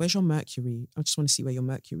access. Where's your Mercury? I just want to see where your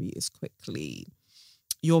Mercury is quickly.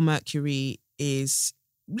 Your Mercury is,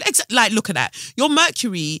 like, look at that. Your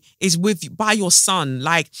Mercury is by your sun.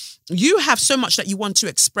 Like, you have so much that you want to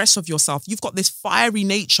express of yourself. You've got this fiery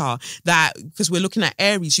nature that, because we're looking at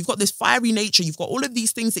Aries, you've got this fiery nature. You've got all of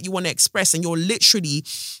these things that you want to express, and you're literally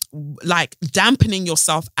like dampening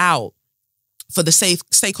yourself out for the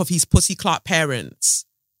sake of his pussy clout parents.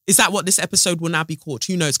 Is that what this episode will now be called?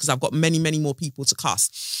 Who knows? Because I've got many, many more people to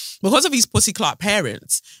cuss. Because of his pussy clout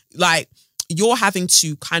parents, like, you're having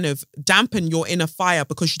to kind of dampen your inner fire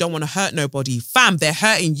because you don't want to hurt nobody. Fam, they're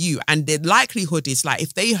hurting you. And the likelihood is, like,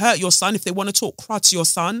 if they hurt your son, if they want to talk crud to your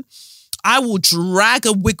son, I will drag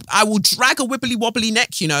a wibbly wobbly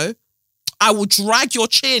neck, you know. I will drag your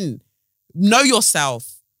chin. Know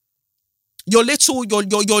yourself. Your legs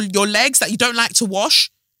that you don't like to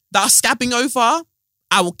wash, that are scabbing over,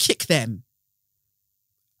 I will kick them.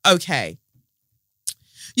 Okay.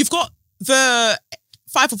 You've got the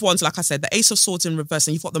Five of Wands, like I said, the Ace of Swords in reverse,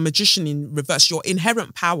 and you've got the Magician in reverse. Your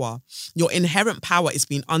inherent power is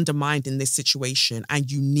being undermined in this situation,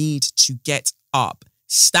 and you need to get up.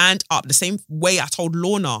 Stand up. The same way I told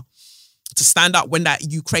Lorna to stand up when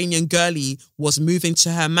that Ukrainian girlie was moving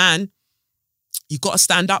to her man. You got to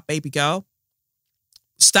stand up, baby girl.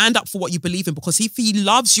 Stand up for what you believe in, because if he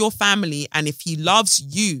loves your family and if he loves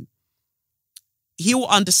you, he will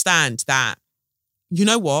understand that, you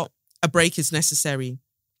know what, a break is necessary.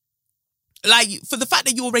 Like, for the fact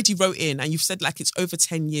that you already wrote in and you've said, like, it's over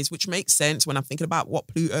 10 years, which makes sense when I'm thinking about what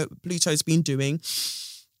Pluto's been doing.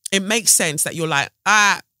 It makes sense that you're like,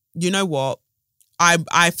 you know what,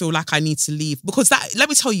 I feel like I need to leave. Because that, let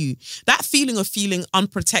me tell you, that feeling of feeling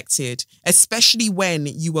unprotected, especially when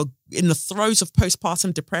you were in the throes of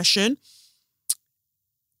postpartum depression,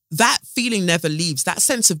 that feeling never leaves. That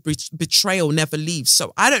sense of betrayal never leaves.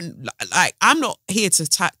 So I'm not here to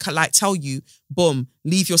tell you, boom,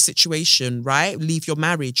 leave your situation, right? Leave your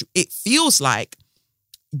marriage. It feels like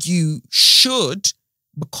you should,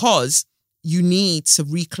 because you need to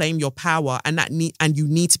reclaim your power, and you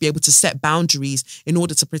need to be able to set boundaries in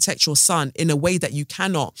order to protect your son in a way that you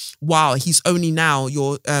cannot while he's only now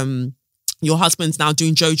your husband's now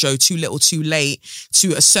doing JoJo too little too late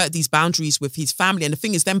to assert these boundaries with his family. And the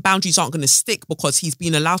thing is, them boundaries aren't going to stick because he's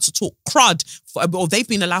been allowed to talk crud or they've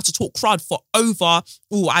been allowed to talk crud for over,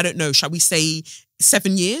 I don't know, shall we say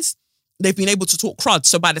 7 years? They've been able to talk crud.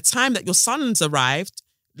 So by the time that your son's arrived,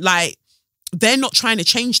 like, they're not trying to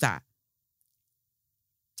change that.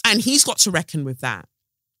 And he's got to reckon with that.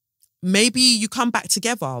 Maybe you come back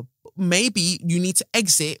together. Maybe you need to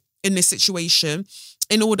exit in this situation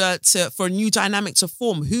in order for a new dynamic to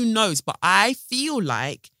form. Who knows? But I feel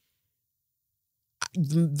like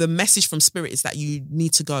the message from Spirit is that you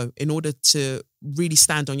need to go in order to really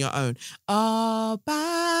stand on your own. All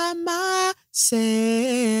by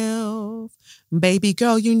myself. Baby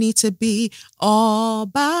girl, you need to be all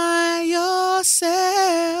by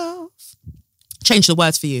yourself. Change the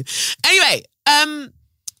words for you. Anyway,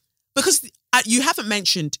 because you haven't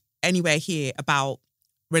mentioned anywhere here about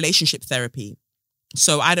relationship therapy.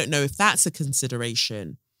 So I don't know if that's a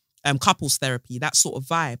consideration. Couples therapy, that sort of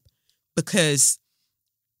vibe. Because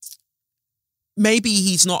maybe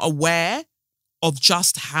he's not aware of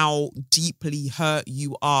just how deeply hurt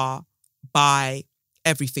you are by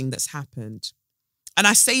everything that's happened. And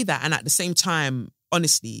I say that, and at the same time,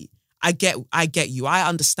 honestly, I get you. I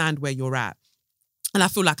understand where you're at. And I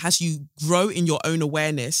feel like as you grow in your own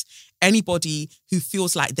awareness, anybody who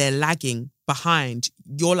feels like they're lagging behind,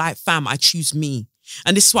 you're like, fam, I choose me.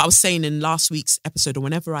 And this is what I was saying in last week's episode, or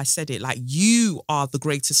whenever I said it, like, you are the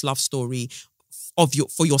greatest love story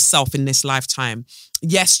for yourself in this lifetime.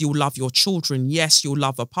 Yes, you'll love your children. Yes, you'll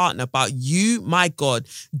love a partner, but you, my God,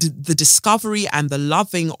 the discovery and the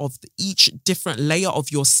loving of each different layer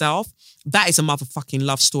of yourself, that is a motherfucking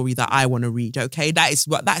love story that I want to read. Okay, that's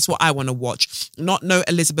what I want to watch. Not no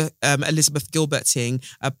Elizabeth Gilbert thing.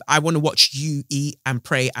 I want to watch you eat and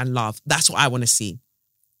pray and love. That's what I want to see.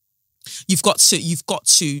 You've got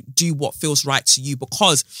to do what feels right to you,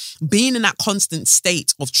 because being in that constant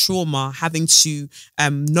state of trauma, having to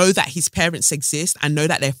know that his parents exist and know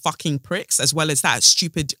that they're fucking pricks, as well as that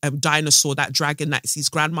stupid dinosaur, that dragon that's his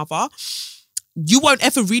grandmother, you won't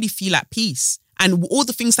ever really feel at peace. And all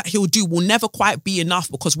the things that he'll do will never quite be enough,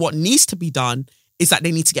 because what needs to be done is that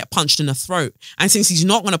they need to get punched in the throat. And since he's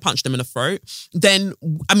not going to punch them in the throat, then,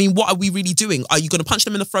 I mean, what are we really doing? Are you going to punch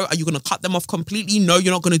them in the throat? Are you going to cut them off completely? No,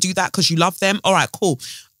 you're not going to do that because you love them. All right, cool.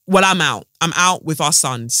 Well, I'm out. I'm out with our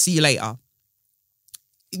son. See you later.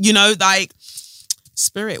 You know, like,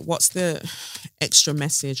 Spirit, what's the extra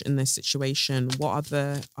message in this situation? Are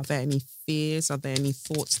there any fears? Are there any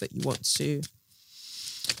thoughts that you want to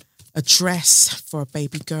address for a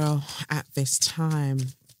baby girl at this time?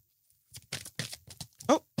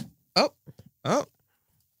 Oh,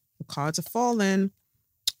 the cards are falling.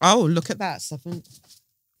 Oh, look at that. 7.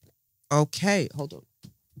 Okay, hold on.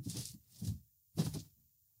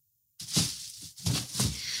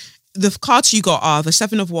 The cards you got are the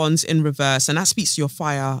 7 of Wands in reverse, and that speaks to your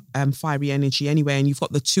fiery energy anyway. And you've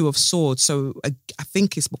got the 2 of Swords. So I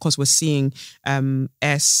think it's because we're seeing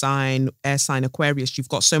air sign Aquarius. You've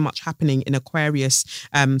got so much happening in Aquarius.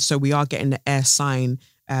 So we are getting the air sign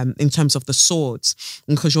in terms of the swords,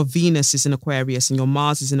 because your Venus is in Aquarius and your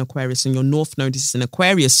Mars is in Aquarius and your North Node is in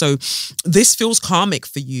Aquarius. So this feels karmic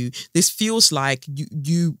for you. This feels like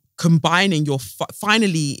you combining your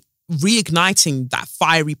finally reigniting that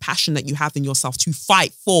fiery passion that you have in yourself to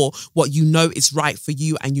fight for what you know is right for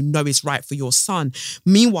you and you know is right for your son.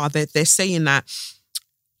 Meanwhile, they're saying that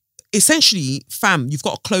essentially, fam, you've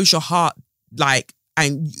got to close your heart, like,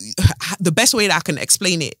 and the best way that I can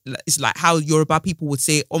explain it is like how Yoruba people would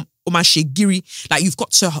say, "Omashegiri." Like, you've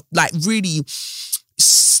got to like really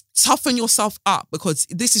toughen yourself up, because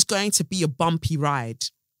this is going to be a bumpy ride.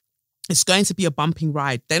 It's going to be a bumping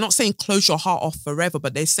ride. They're not saying close your heart off forever,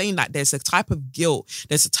 but they're saying that there's a type of guilt,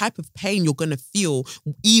 there's a type of pain you're going to feel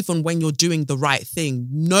even when you're doing the right thing.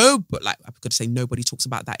 But like, I've got to say, nobody talks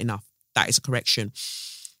about that enough. That is a correction.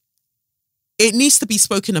 It needs to be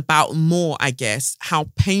spoken about more, I guess, how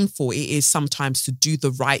painful it is sometimes to do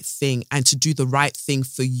the right thing, and to do the right thing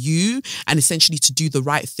for you, and essentially to do the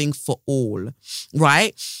right thing for all,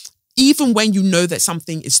 right? Even when you know that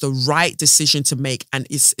something is the right decision to make, and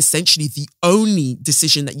it's essentially the only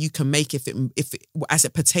decision that you can make if it as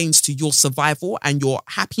it pertains to your survival and your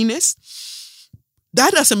happiness,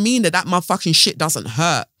 that doesn't mean that motherfucking shit doesn't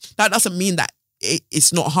hurt. That doesn't mean that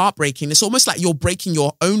it's not heartbreaking. It's almost like you're breaking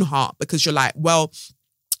your own heart, because you're like, well,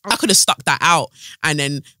 I could have stuck that out and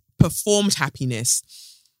then performed happiness.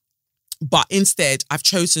 But instead, I've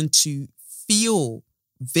chosen to feel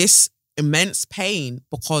this immense pain,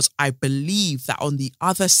 because I believe that on the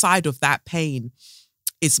other side of that pain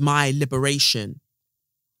is my liberation.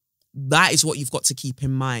 That is what you've got to keep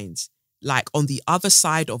in mind. Like, on the other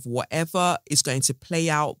side of whatever is going to play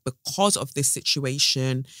out because of this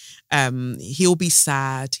situation, he'll be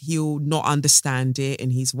sad. He'll not understand it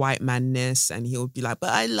in his white manness, and he'll be like,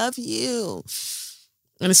 but I love you.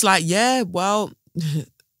 And it's like, yeah, well,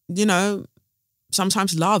 you know,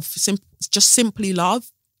 sometimes love, just simply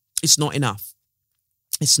love, it's not enough.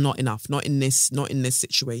 It's not enough. Not in this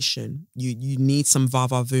situation. You need some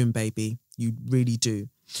va-va-voom, baby. You really do.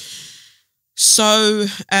 So,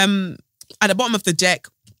 at the bottom of the deck,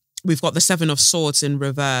 we've got the Seven of Swords in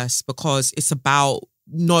reverse because it's about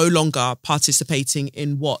no longer participating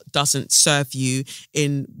in what doesn't serve you,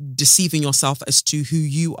 in deceiving yourself as to who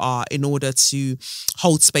you are in order to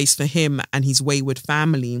hold space for him and his wayward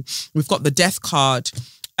family. We've got the Death card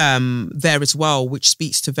there as well, which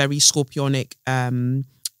speaks to very scorpionic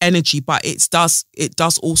energy, but it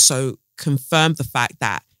does also confirm the fact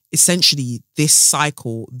that essentially this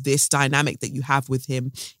cycle, this dynamic that you have with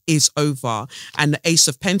him is over. And the Ace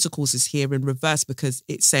of Pentacles is here in reverse because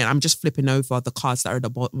it's saying, I'm just flipping over the cards that are at the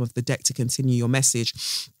bottom of the deck to continue your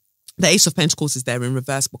message. The Ace of Pentacles is there in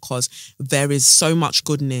reverse because there is so much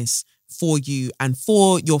goodness for you and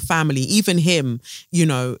for your family, even him, you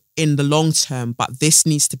know, in the long term. But this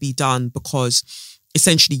needs to be done because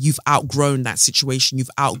essentially you've outgrown that situation. You've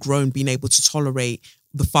outgrown being able to tolerate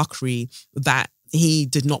the fuckery that he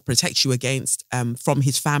did not protect you against from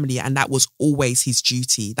his family. And that was always his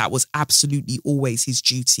duty. That was absolutely always his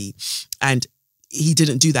duty. And he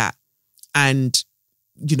didn't do that. And,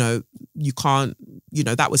 you know, you can't, you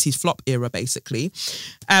know, that was his flop era, basically.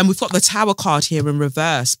 We've got the Tower card here in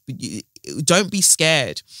reverse. Don't be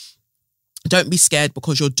scared. Don't be scared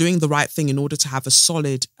because you're doing the right thing in order to have a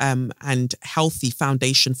solid and healthy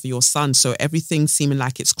foundation for your son. So everything seeming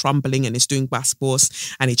like it's crumbling and it's doing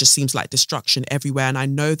basbos and it just seems like destruction everywhere. And I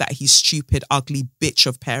know that he's stupid, ugly bitch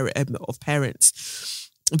of parents.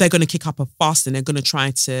 They're going to kick up a fuss and they're going to try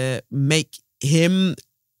to make him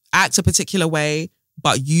act a particular way,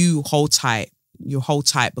 but you hold tight. You hold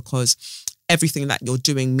tight because everything that you're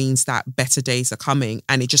doing means that better days are coming.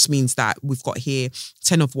 And it just means that we've got here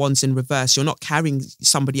 10 of Wands in reverse. You're not carrying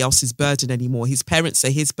somebody else's burden anymore. His parents are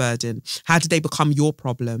his burden. How did they become your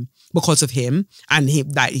problem? Because of him. And he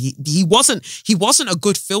wasn't a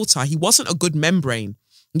good filter. He wasn't a good membrane.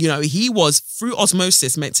 You know, he was through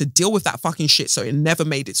osmosis meant to deal with that fucking shit so it never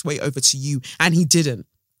made its way over to you. And he didn't.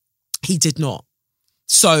 He did not.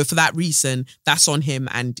 So for that reason, that's on him.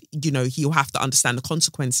 And, you know, he'll have to understand the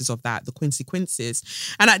consequences of that, the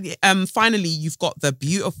consequences. And finally, you've got the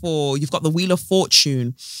Wheel of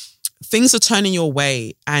Fortune. Things are turning your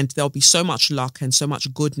way and there'll be so much luck and so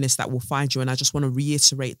much goodness that will find you. And I just want to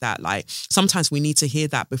reiterate that, like, sometimes we need to hear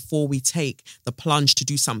that before we take the plunge to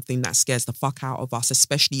do something that scares the fuck out of us,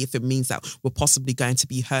 especially if it means that we're possibly going to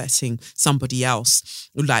be hurting somebody else,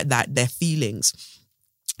 like that, their feelings.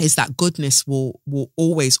 Is that goodness will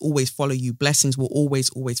always follow you. Blessings will always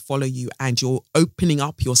follow you. And you're opening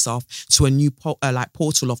up yourself to a new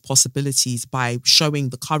portal of possibilities by showing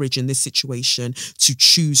the courage in this situation to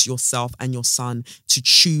choose yourself and your son, to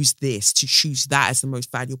choose this, to choose that as the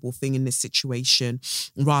most valuable thing in this situation,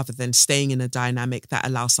 rather than staying in a dynamic that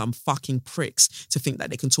allows some fucking pricks to think that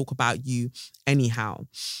they can talk about you anyhow.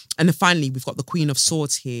 And then finally, we've got the Queen of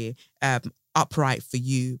Swords here, upright for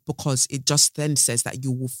you, because it just then says that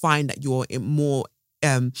you will find that you're in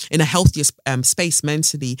a healthier space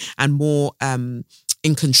mentally and more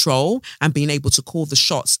in control and being able to call the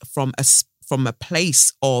shots from a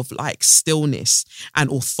place of like stillness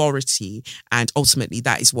and authority, and ultimately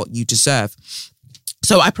that is what you deserve.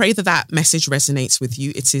 So I pray that message resonates with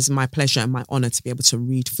you. It is my pleasure and my honor to be able to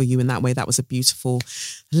read for you in that way. That was a beautiful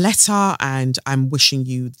letter and I'm wishing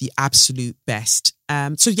you the absolute best.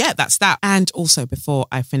 So yeah, that's that. And also before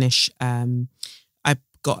I finish, I've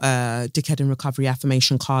got a Dickhead in Recovery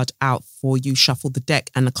affirmation card out for you. Shuffle the deck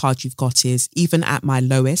and the card you've got is, even at my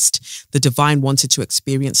lowest, the divine wanted to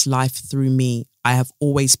experience life through me. I have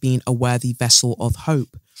always been a worthy vessel of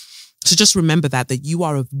hope. So just remember that you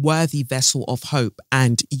are a worthy vessel of hope,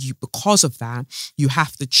 and you, because of that, you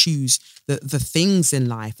have to choose the things in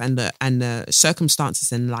life and the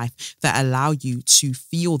circumstances in life that allow you to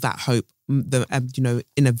feel that hope,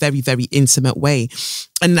 in a very, very intimate way.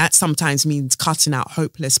 And that sometimes means cutting out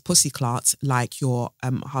hopeless pussyclats like your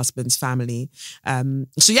husband's family.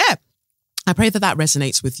 So yeah. I pray that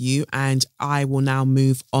resonates with you, and I will now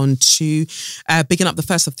move on to bigging up the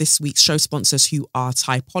first of this week's show sponsors, who are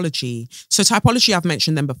Typology. So Typology, I've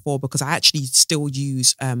mentioned them before because I actually still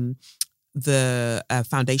use the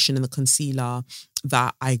foundation and the concealer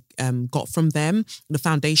that I got from them. The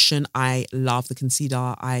foundation I love, the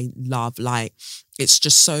concealer I love, like it's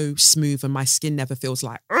just so smooth and my skin never feels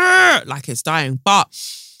like it's dying. But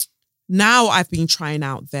now I've been trying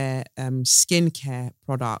out their skincare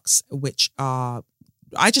products, which are,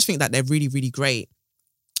 I just think that they're really, really great.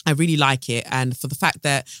 I really like it. And for the fact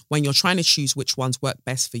that when you're trying to choose which ones work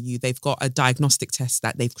best for you, they've got a diagnostic test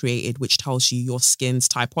that they've created, which tells you your skin's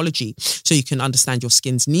typology. So you can understand your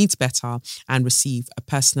skin's needs better and receive a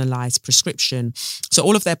personalized prescription. So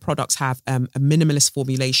all of their products have a minimalist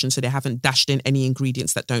formulation. So they haven't dashed in any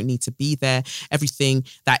ingredients that don't need to be there. Everything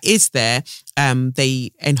that is there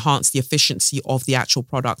They enhance the efficiency of the actual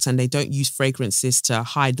product, and they don't use fragrances to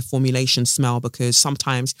hide the formulation smell, because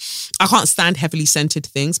sometimes I can't stand heavily scented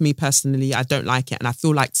things. Me personally, I don't like it. And I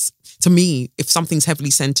feel like, to me, if something's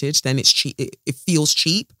heavily scented, then it's cheap. It feels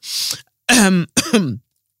cheap.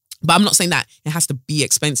 But I'm not saying that it has to be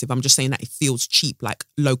expensive. I'm just saying that it feels cheap, like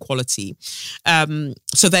low quality.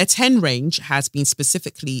 So their 10 range has been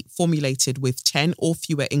specifically formulated with 10 or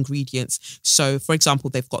fewer ingredients. So, for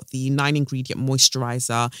example, they've got the 9-ingredient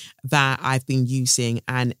moisturizer that I've been using,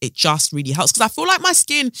 and it just really helps, because I feel like my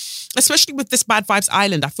skin, especially with this Bad Vibes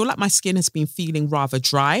Island, I feel like my skin has been feeling rather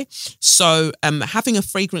dry. So having a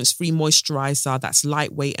fragrance-free moisturizer that's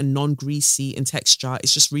lightweight and non-greasy in texture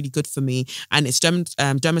is just really good for me. And it's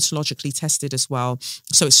dermatologically tested as well,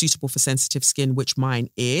 so it's suitable for sensitive skin, which mine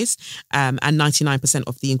is, and 99%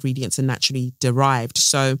 of the ingredients are naturally derived,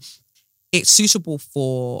 so it's suitable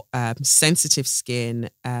for sensitive skin,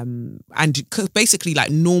 and basically like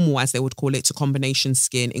normal, as they would call it, to combination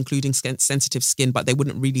skin, including sensitive skin, but they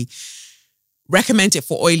wouldn't really recommend it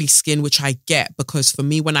for oily skin, which I get, because for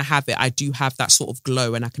me, when I have it, I do have that sort of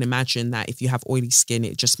glow, and I can imagine that if you have oily skin,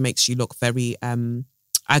 it just makes you look very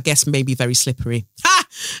I guess maybe very slippery.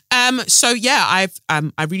 So yeah, I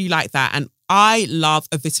really like that. And I love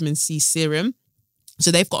a vitamin C serum.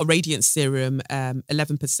 So they've got a radiant serum,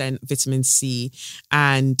 11% vitamin C,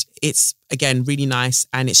 and it's, again, really nice,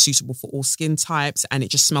 and it's suitable for all skin types, and it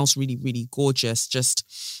just smells really, really gorgeous, just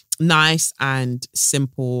nice and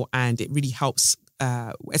simple, and it really helps,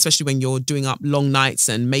 especially when you're doing up long nights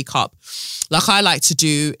and makeup like I like to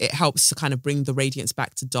do. It helps to kind of bring the radiance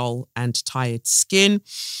back to dull and tired skin.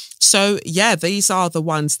 So yeah, these are the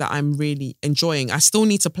ones that I'm really enjoying. I still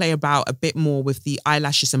need to play about a bit more with the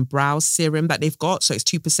eyelashes and brows serum that they've got. So it's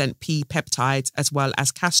 2% pea peptides as well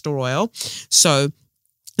as castor oil. So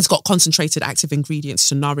it's got concentrated active ingredients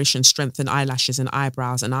to nourish and strengthen eyelashes and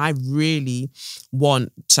eyebrows. And I really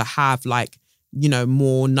want to have, like, you know,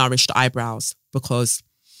 more nourished eyebrows, because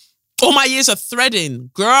all my years of threading,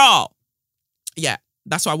 girl. Yeah,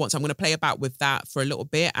 that's what I want. So I'm going to play about with that for a little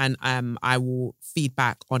bit, and I will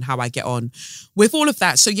feedback on how I get on with all of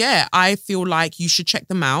that. So yeah, I feel like you should check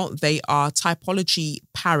them out. They are Typology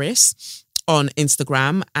Paris on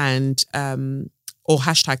Instagram, and or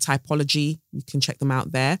hashtag Typology. You can check them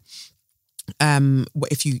out there.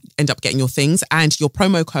 If you end up getting your things, and your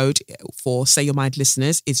promo code for Say Your Mind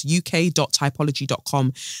listeners is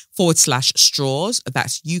uk.typology.com/straws.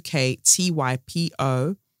 That's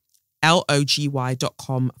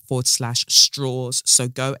uktypology.com/straws. So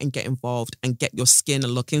go and get involved and get your skin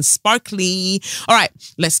looking sparkly. All right,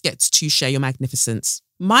 let's get to Share Your Magnificence.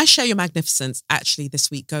 My Share Your Magnificence actually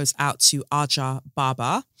this week goes out to Aja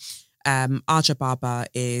Baba. Aja Baba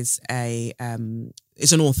is an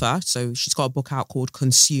author, so she's got a book out called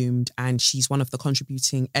Consumed, and she's one of the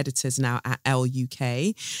contributing editors now at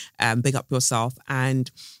LUK. Big up yourself. And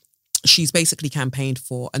she's basically campaigned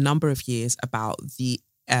for a number of years about the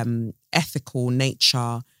ethical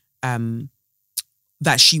nature that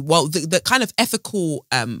the kind of ethical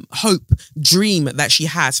hope, dream that she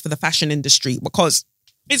has for the fashion industry, because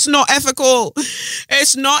it's not ethical.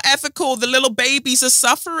 It's not ethical. The little babies are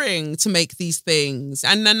suffering to make these things.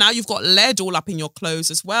 And then now you've got lead all up in your clothes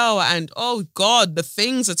as well. And oh God, the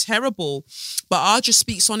things are terrible. But Aja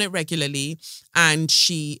speaks on it regularly, and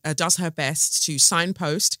she does her best to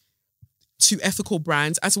signpost to ethical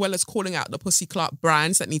brands, as well as calling out the Pussy Clut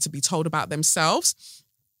brands that need to be told about themselves.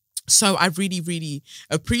 So I really, really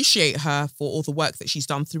appreciate her for all the work that she's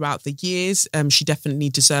done throughout the years. She definitely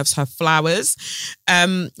deserves her flowers.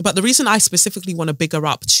 But the reason I specifically want to big her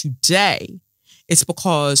up today is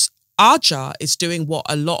because Aja is doing what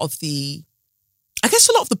a lot of the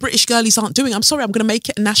British girlies aren't doing. I'm sorry, I'm going to make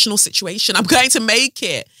it a national situation. I'm going to make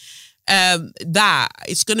it that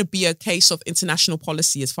it's going to be a case of international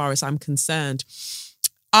policy as far as I'm concerned.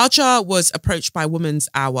 Aja was approached by Women's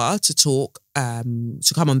Hour to talk,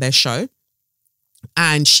 to come on their show,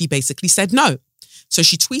 and she basically said no. So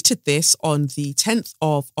she tweeted this on the 10th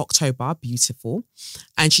of October, beautiful,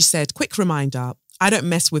 and she said, "Quick reminder, I don't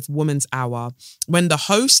mess with Women's Hour. When the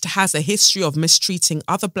host has a history of mistreating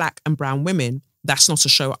other Black and brown women, that's not a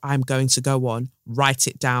show I'm going to go on. Write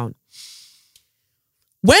it down."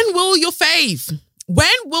 When will your fave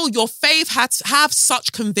have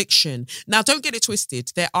such conviction? Now, don't get it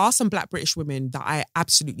twisted. There are some Black British women that I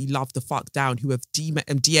absolutely love the fuck down who have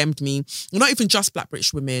DM'd me. Not even just Black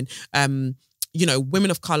British women,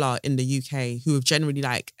 women of colour in the UK who have generally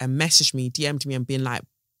messaged me, DM'd me and been like,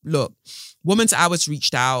 look, Women's Hour's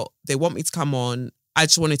reached out. They want me to come on. I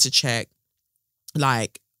just wanted to check,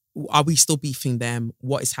 are we still beefing them?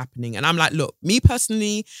 What is happening? And I'm like, look, me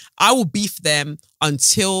personally, I will beef them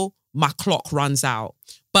until my clock runs out.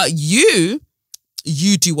 But you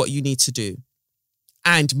do what you need to do.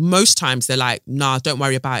 And most times they're like, nah, don't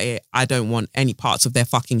worry about it. I don't want any parts of their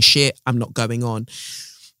fucking shit. I'm not going on.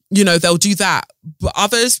 You know, they'll do that. But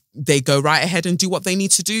others, they go right ahead and do what they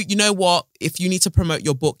need to do. You know what? If you need to promote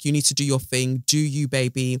your book, you need to do your thing. Do you,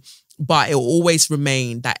 baby? But it will always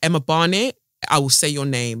remain that Emma Barnett, I will say your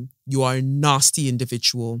name. You are a nasty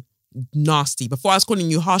individual. Nasty. Before I was calling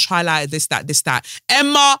you harsh highlighter, this, that.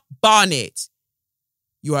 Emma Barnett,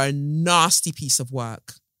 you are a nasty piece of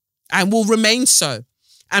work and will remain so.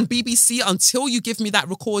 And BBC, until you give me that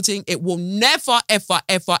recording, it will never, ever,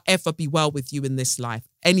 ever, ever be well with you in this life.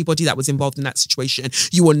 Anybody that was involved in that situation,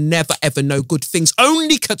 you will never, ever know good things.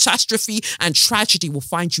 Only catastrophe and tragedy will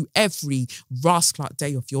find you every rascal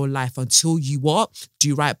day of your life until you what?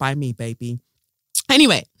 Do right by me, baby.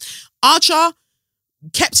 Anyway, Aja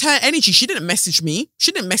kept her energy. She didn't message me.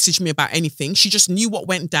 She didn't message me about anything. She just knew what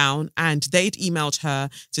went down, and they'd emailed her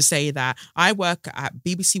to say that I work at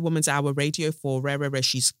BBC Woman's Hour Radio 4, where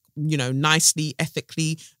she's, you know, nicely,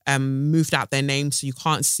 ethically moved out their name so you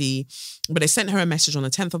can't see. But they sent her a message on the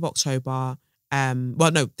 10th of October. Sent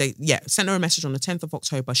her a message on the 10th of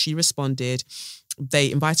October. She responded.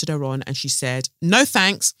 They invited her on and she said, no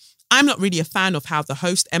thanks. I'm not really a fan of how the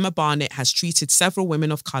host, Emma Barnett, has treated several women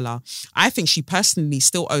of colour. I think she personally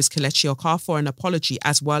still owes Kelechi Okafor an apology,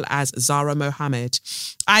 as well as Zara Mohammed.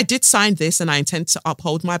 I did sign this and I intend to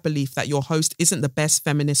uphold my belief that your host isn't the best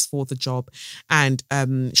feminist for the job. And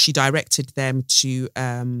she directed them to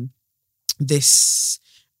this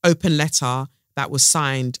open letter that was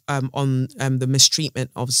signed on the mistreatment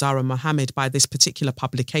of Zara Mohammed by this particular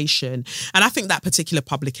publication. And I think that particular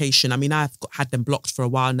publication, I mean, I've had them blocked for a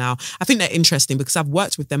while now. I think they're interesting because I've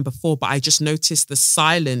worked with them before, but I just noticed the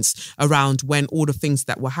silence around when all the things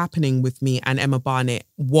that were happening with me and Emma Barnett,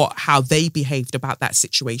 how they behaved about that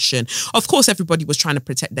situation. Of course, everybody was trying to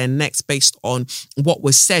protect their necks based on what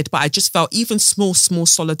was said, but I just felt even small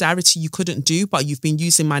solidarity you couldn't do, but you've been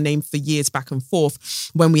using my name for years back and forth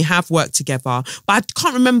when we have worked together. But I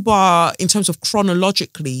can't remember in terms of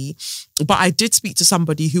chronologically, but I did speak to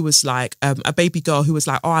somebody who was like a baby girl who was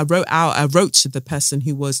like, I wrote to the person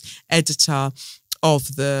who was editor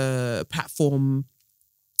of the platform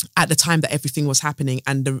at the time that everything was happening,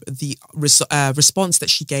 and the response that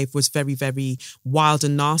she gave was very, very wild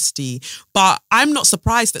and nasty. But I'm not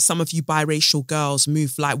surprised that some of you biracial girls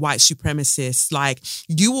move like white supremacists. Like,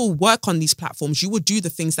 you will work on these platforms, you will do the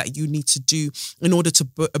things that you need to do in order to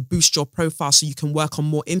boost your profile so you can work on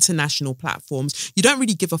more international platforms. You don't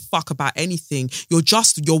really give a fuck about anything. You're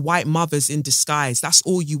just your white mothers in disguise. That's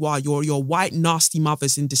all you are. You're your white nasty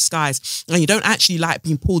mothers in disguise, and you don't actually like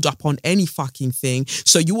being pulled up on any fucking thing.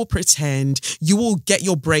 So you will pretend, you will get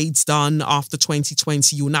your braids done after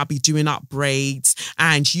 2020. You will now be doing up braids,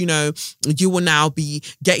 and you know, you will now be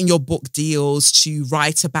getting your book deals to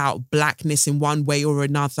write about blackness in one way or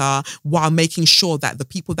another, while making sure that the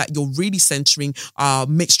people that you're really centering are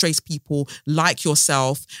mixed race people like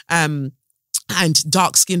yourself. And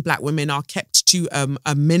dark-skinned black women are kept to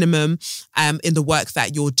a minimum in the work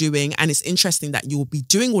that you're doing. And it's interesting that you'll be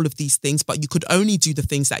doing all of these things, but you could only do the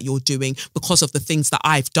things that you're doing because of the things that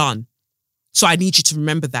I've done. So I need you to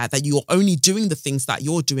remember that you're only doing the things that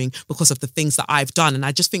you're doing because of the things that I've done. And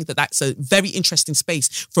I just think that that's a very interesting space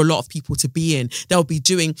for a lot of people to be in. They'll be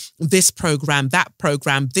doing this program,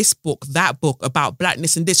 this book, that book about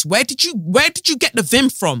blackness and this. Where did you get the vim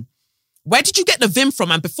from? Where did you get the vim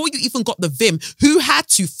from? And before you even got the vim, who had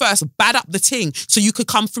to first bad up the ting so you could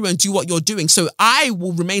come through and do what you're doing? So I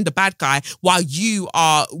will remain the bad guy while you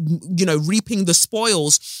are, you know, reaping the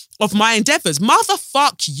spoils of my endeavors.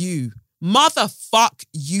 Motherfuck you. Motherfuck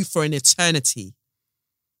you for an eternity.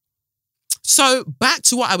 So back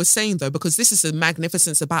to what I was saying though, because this is the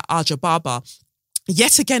magnificence about Aja Baba.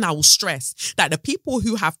 Yet again, I will stress that the people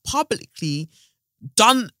who have publicly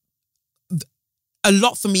done a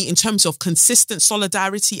lot for me in terms of consistent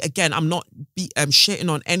solidarity. Again, I'm not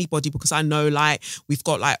shitting on anybody because I know like we've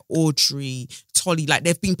got like Audrey, Tolly, like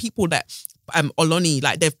there've been people that Oloni,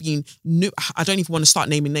 like there've been new, I don't even want to start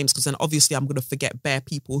naming names because then obviously I'm going to forget bare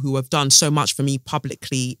people who have done so much for me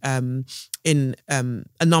publicly in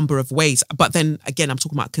a number of ways. But then again, I'm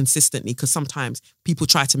talking about consistently because sometimes people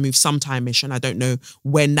try to move sometime-ish and I don't know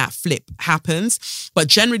when that flip happens. But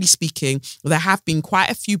generally speaking, there have been quite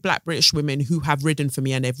a few Black British women who have ridden for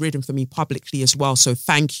me and they've ridden for me publicly as well. So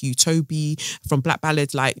thank you, Toby from Black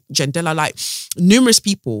Ballad, like Jendela, like numerous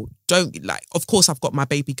people. Don't like, of course I've got my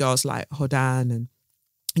baby girls like Hodan and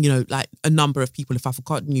like a number of people. If I've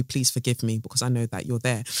forgotten you, please forgive me because I know that you're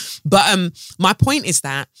there. But my point is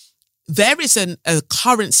that there is a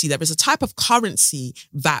currency, there is a type of currency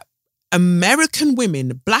that American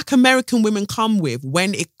women, Black American women come with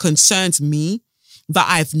when it concerns me that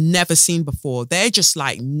I've never seen before. They're just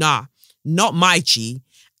like, nah, not my G.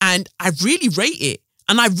 And I really rate it.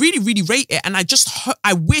 And I really, really rate it. And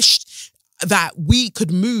I wished that we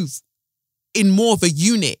could move in more of a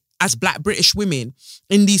unit as Black British women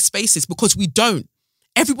in these spaces, because we don't.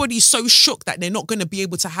 Everybody's so shook that they're not going to be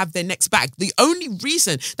able to have their necks back. The only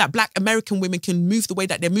reason that Black American women can move the way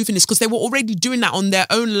that they're moving is because they were already doing that on their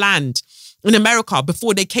own land in America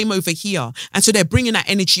before they came over here. And so they're bringing that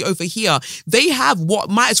energy over here. They have what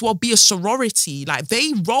might as well be a sorority. Like,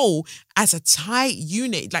 they roll as a tight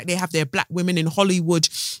unit. Like, they have their Black women in Hollywood,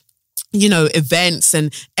 events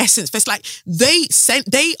and Essence Fest. Like,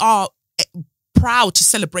 they are proud to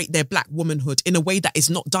celebrate their Black womanhood in a way that is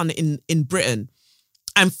not done in Britain.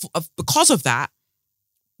 And because of that,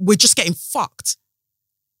 we're just getting fucked.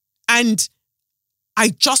 And I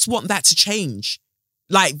just want that to change.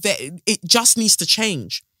 Like, it just needs to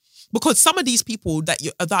change. Because some of these people that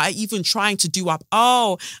are even trying to do up,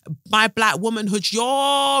 oh, my Black womanhood, you're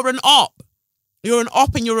an op. You're an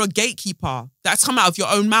op and you're a gatekeeper. That's come out of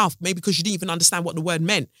your own mouth, maybe because you didn't even understand what the word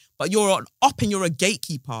meant. But you're an op and you're a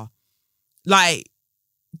gatekeeper. Like,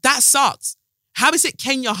 that sucks. How is it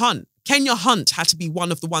Kenya Hunt? Kenya Hunt had to be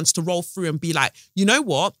one of the ones to roll through and be like, you know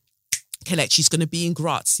what? Kelechi's going to be in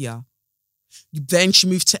Grazia. Then she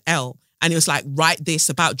moved to L. And it was like, write this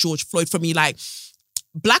about George Floyd for me. Like,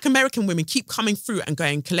 Black American women keep coming through and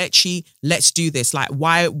going, Kelechi, let's do this. Like,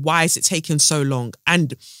 why is it taking so long?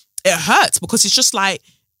 And it hurts because it's just like,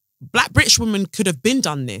 Black British women could have been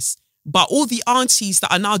done this. But all the aunties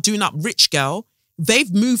that are now doing up Rich Girl,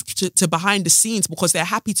 they've moved to behind the scenes because they're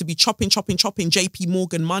happy to be chopping JP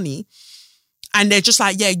Morgan money. And they're just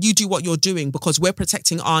like, yeah, you do what you're doing because we're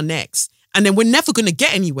protecting our necks. And then we're never going to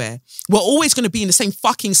get anywhere. We're always going to be in the same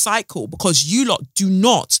fucking cycle because you lot do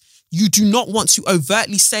not want to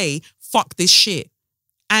overtly say, fuck this shit.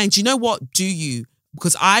 And you know what? Do you?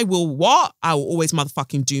 Because I will always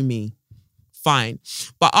motherfucking do me. Fine.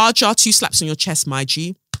 But Arja, 2 slaps on your chest, my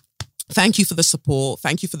G. Thank you for the support.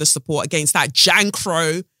 Thank you for the support against that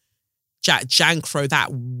Jankro, that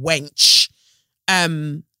wench.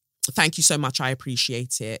 Thank you so much. I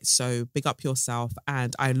appreciate it. So big up yourself.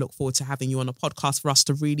 And I look forward to having you on a podcast for us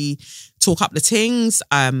to really talk up the things.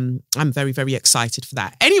 I'm very, very excited for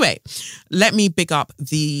that. Anyway, let me big up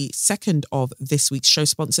the second of this week's show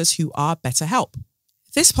sponsors, who are BetterHelp.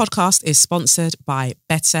 This podcast is sponsored by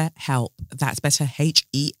BetterHelp. That's better,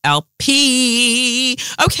 H-E-L-P.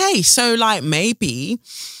 Okay, so like maybe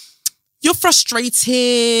you're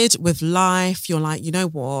frustrated with life. You're like, you know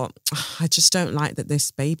what? I just don't like that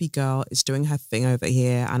this baby girl is doing her thing over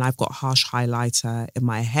here and I've got harsh highlighter in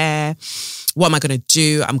my hair. What am I going to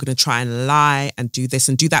do? I'm going to try and lie and do this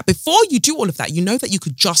and do that. Before you do all of that, you know that you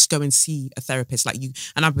could just go and see a therapist.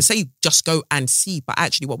 And I would say just go and see, but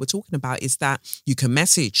actually what we're talking about is that you can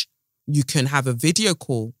message. You can have a video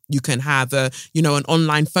call. You can have an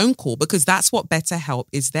online phone call, because that's what BetterHelp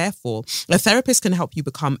is there for. A therapist can help you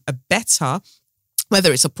become a better,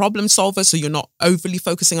 whether it's a problem solver, so you're not overly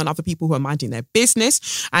focusing on other people who are minding their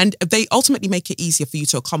business. And they ultimately make it easier for you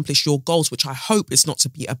to accomplish your goals, which I hope is not to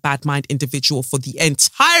be a bad mind individual for the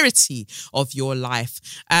entirety of your life.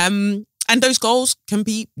 And those goals can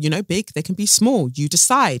be, big, they can be small. You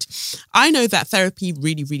decide. I know that therapy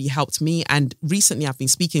really, really helped me. And recently I've been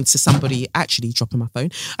speaking to somebody, actually dropping my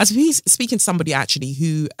phone. I was speaking to somebody actually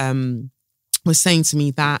who was saying to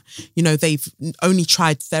me that, they've only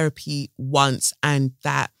tried therapy once, and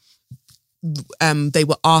that they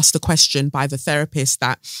were asked a question by the therapist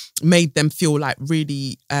that made them feel like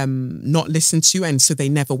really not listened to. And so they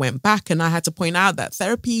never went back. And I had to point out that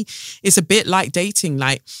therapy is a bit like dating.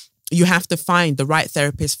 Like, you have to find the right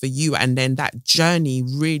therapist for you. And then that journey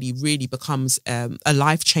really, really becomes a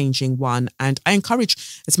life-changing one. And I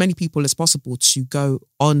encourage as many people as possible to go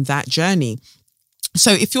on that journey.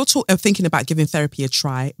 So if you're thinking about giving therapy a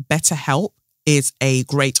try, BetterHelp is a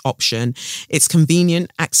great option. It's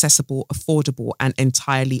convenient, accessible, affordable, and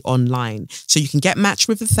entirely online. So you can get matched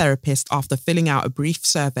with a therapist after filling out a brief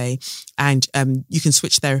survey, and you can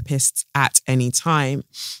switch therapists at any time.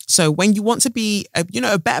 So when you want to be a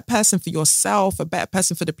better person for yourself, a better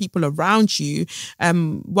person for the people around you,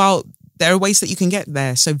 there are ways that you can get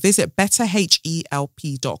there. So visit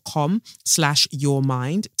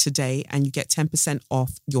betterhelp.com/yourmind today and you get 10%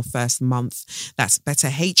 off your first month. That's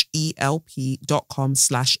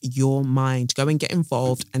betterhelp.com/yourmind. Go and get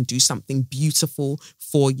involved and do something beautiful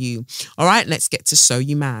for you. All right, let's get to So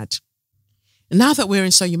You Mad. Now that we're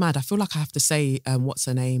in So You Mad, I feel like I have to say, what's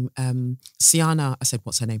her name? Sienna. I said,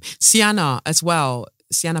 what's her name? Sienna as well.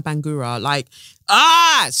 Sienna Bangura. Like,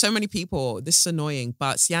 so many people. This is annoying.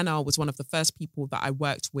 But Sienna was one of the first people that I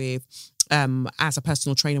worked with as a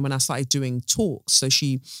personal trainer when I started doing talks. So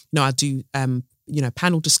she, I do,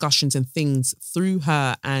 panel discussions and things through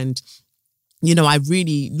her. And, I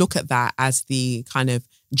really look at that as the kind of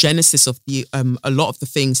genesis of the a lot of the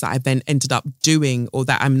things that I then ended up doing or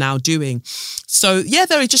that I'm now doing. So yeah,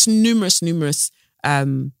 there are just numerous I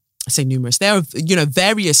say numerous. There are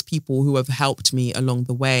various people who have helped me along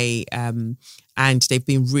the way, and they've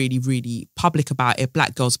been really, really public about it.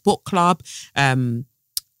 Black Girls Book Club,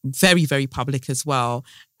 very, very public as well.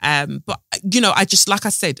 But I just, like I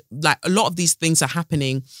said, like a lot of these things are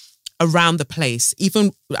happening around the place.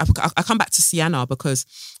 Even I come back to Sienna because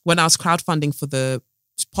when I was crowdfunding for the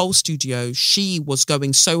pole studio, she was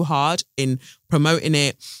going so hard in promoting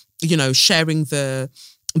it, sharing the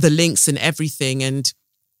links and everything. And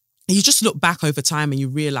you just look back over time and you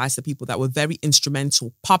realize the people that were very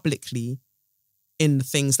instrumental publicly in the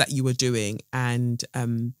things that you were doing. And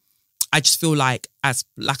I just feel like I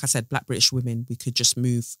said, Black British women, we could just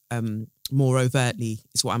move more overtly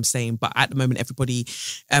is what I'm saying. But at the moment, everybody,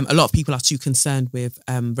 a lot of people are too concerned with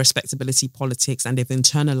respectability politics, and they've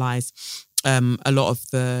internalized a lot of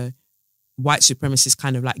the white supremacist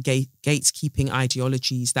kind of like gatekeeping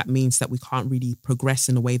ideologies. That means that we can't really progress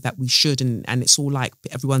in a way that we should. And it's all like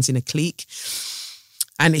everyone's in a clique.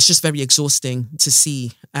 And it's just very exhausting to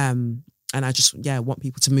see. And I just, want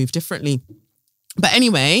people to move differently. But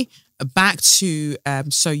anyway, back to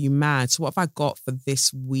So You Mad. So what have I got for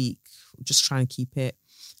this week? I'm just trying to keep it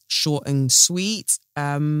short and sweet.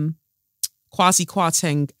 Kwasi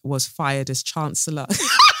Kwarteng was fired as Chancellor.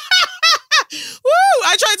 Woo!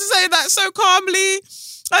 I tried to say that so calmly.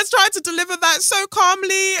 I tried to deliver that so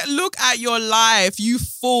calmly. Look at your life, you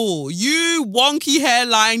fool. You wonky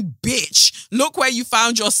hairline bitch. Look where you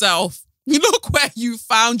found yourself. Look where you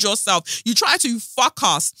found yourself. You try to fuck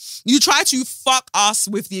us. You try to fuck us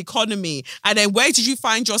with the economy. And then where did you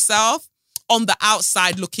find yourself? On the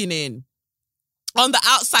outside looking in. On the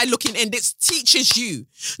outside looking in. This teaches you,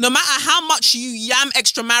 no matter how much you yam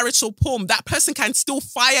extramarital porn, that person can still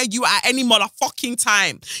fire you at any motherfucking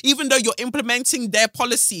time, even though you're implementing their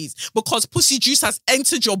policies, because pussy juice has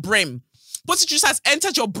entered your brim. Pussy juice has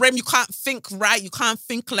entered your brim. You can't think right. You can't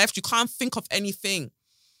think left. You can't think of anything.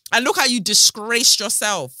 And look how you disgraced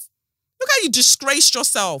yourself. Look how you disgraced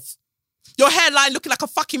yourself. Your hairline looking like a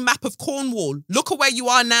fucking map of Cornwall. Look at where you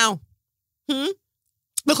are now.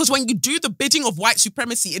 Because when you do the bidding of white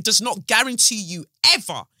supremacy, it does not guarantee you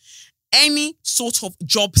ever any sort of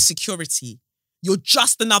job security. You're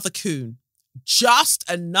just another coon. Just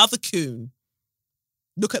another coon.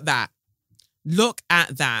 Look at that. Look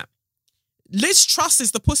at that. Liz Truss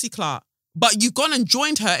is the pussy clerk. But you've gone and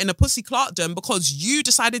joined her in a pussy clerkdom because you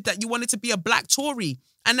decided that you wanted to be a black Tory.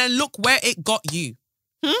 And then look where it got you.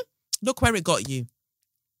 Look where it got you.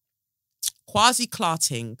 Kwasi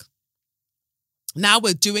Kwarteng. Now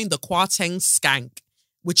we're doing the Kwarteng skank,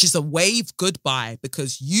 which is a wave goodbye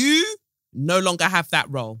because you no longer have that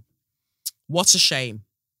role. What a shame.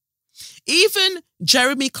 Even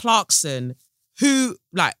Jeremy Clarkson, who,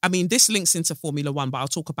 this links into Formula One, but I'll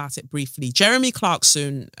talk about it briefly. Jeremy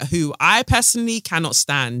Clarkson, who I personally cannot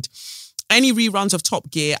stand. Any reruns of Top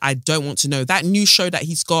Gear, I don't want to know. That new show that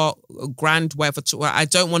he's got, Grand Weather Tour, I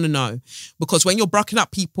don't want to know. Because when you're brucking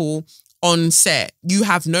up people on set, you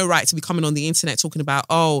have no right to be coming on the internet talking about,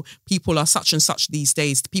 oh, people are such and such these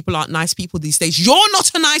days. People aren't nice people these days. You're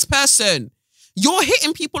not a nice person. You're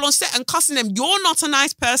hitting people on set and cussing them. You're not a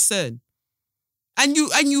nice person. And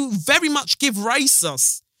you very much give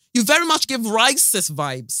racist. You very much give racist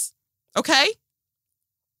vibes. Okay?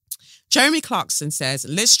 Jeremy Clarkson says,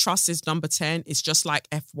 Liz Truss's number 10 is just like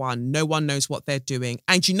F1. No one knows what they're doing.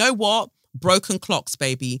 And you know what? Broken clocks,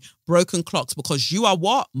 baby. Broken clocks, because you are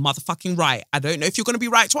what? Motherfucking right. I don't know if you're going to be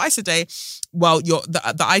right twice a day. Well,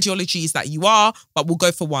 the ideology is that you are, but we'll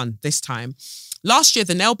go for one this time. Last year,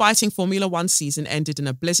 the nail-biting Formula One season ended in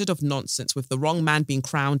a blizzard of nonsense with the wrong man being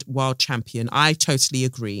crowned world champion. I totally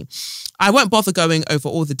agree. I won't bother going over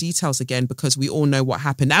all the details again because we all know what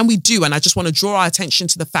happened. And we do. And I just want to draw our attention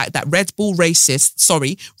to the fact that Red Bull Racing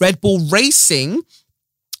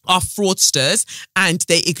are fraudsters, and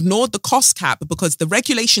they ignored the cost cap because the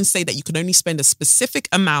regulations say that you can only spend a specific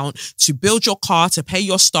amount to build your car, to pay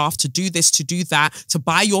your staff, to do this, to do that, to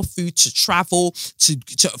buy your food, to travel, to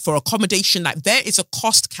for accommodation. Like, there is a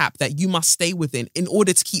cost cap that you must stay within in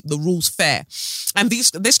order to keep the rules fair. And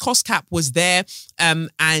this cost cap was there,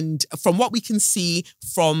 and from what we can see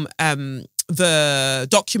from the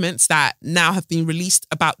documents that now have been released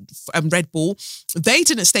about Red Bull, they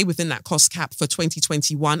didn't stay within that cost cap for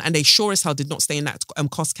 2021, and they sure as hell did not stay in that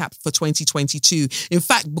cost cap for 2022. In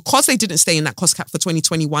fact, because they didn't stay in that cost cap for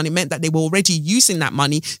 2021, it meant that they were already using that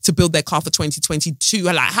money to build their car for 2022.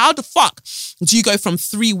 Like, how the fuck do you go from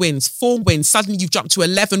 3 wins, 4 wins, suddenly you've jumped to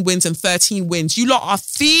 11 wins and 13 wins? You lot are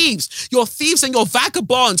thieves. You're thieves and you're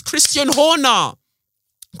vagabonds. Christian Horner,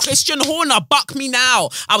 buck me now.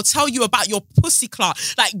 I'll tell you about your pussy clout.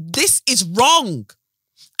 Like, this is wrong.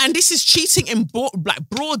 And this is cheating in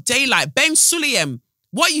broad daylight. Ben Sulayem,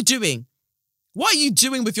 what are you doing? What are you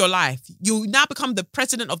doing with your life? You now become the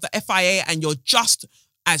president of the FIA and you're just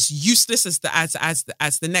as useless as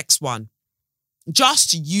the next one.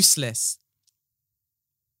 Just useless.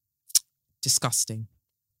 Disgusting.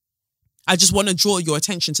 I just want to draw your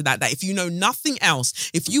attention to that if you know nothing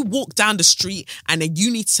else, if you walk down the street and then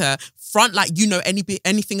you need to front like you know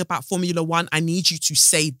anything about Formula One, I need you to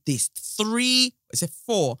say this 4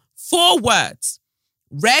 words.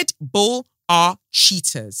 Red Bull are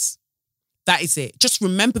cheaters. That is it. Just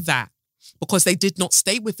remember that, because they did not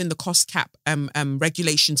stay within the cost cap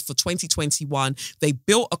regulations for 2021. They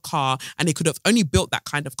built a car, and they could have only built that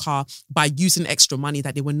kind of car by using extra money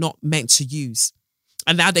that they were not meant to use.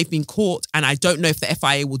 And now they've been caught, and I don't know if the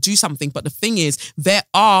FIA will do something. But the thing is, there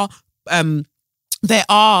are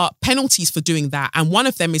penalties for doing that. And one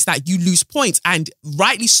of them is that you lose points. And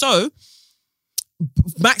rightly so,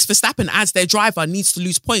 Max Verstappen, as their driver, needs to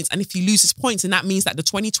lose points. And if he loses points, then that means that the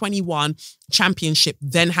 2021 championship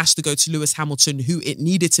then has to go to Lewis Hamilton, who it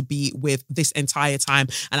needed to be with this entire time.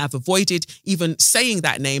 And I've avoided even saying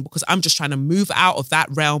that name because I'm just trying to move out of that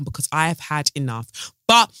realm because I have had enough.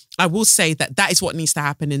 But I will say that that is what needs to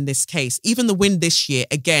happen in this case. Even the win this year,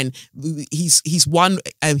 again, he's won.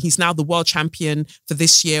 He's now the world champion for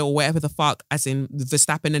this year or whatever the fuck, as in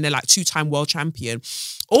Verstappen, and they're like 2-time world champion.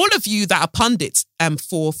 All of you that are pundits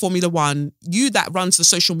for Formula One, you that runs the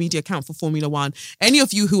social media account for Formula One, any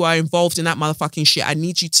of you who are involved in that motherfucking shit, I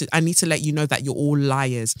need to let you know that you're all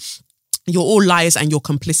liars. You're all liars and you're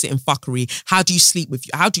complicit in fuckery. How do you sleep with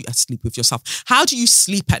yourself? How do you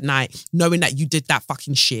sleep at night knowing that you did that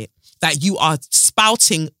fucking shit? That you are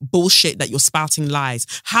spouting bullshit, that you're spouting lies?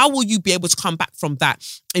 How will you be able to come back from that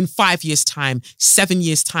in 5 years' time, 7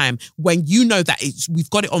 years' time, when you know that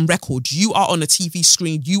we've got it on record? You are on a TV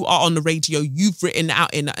screen, you are on the radio, you've written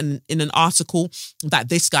out in an article that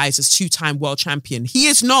this guy is a 2-time world champion. He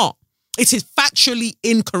is not. It is factually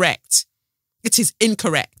incorrect. It is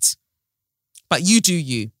incorrect. But you do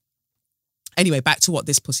you. Anyway, back to what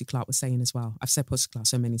this pussy clout was saying as well. I've said pussy clout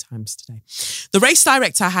so many times today. The race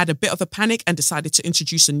director had a bit of a panic and decided to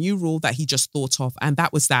introduce a new rule that he just thought of. And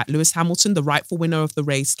that was that Lewis Hamilton, the rightful winner of the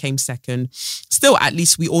race, came second. Still, at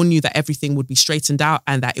least we all knew that everything would be straightened out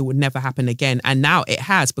and that it would never happen again. And now it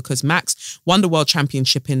has, because Max won the world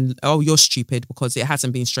championship in, oh, you're stupid because it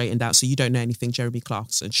hasn't been straightened out. So you don't know anything, Jeremy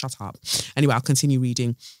Clarkson. Shut up. Anyway, I'll continue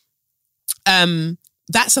reading.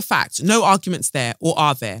 That's a fact. No arguments there, or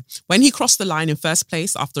are there? When he crossed the line in first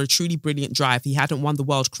place after a truly brilliant drive, he hadn't won the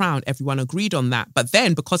world crown. Everyone agreed on that. But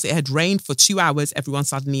then, because it had rained for 2 hours, everyone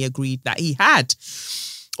suddenly agreed that he had.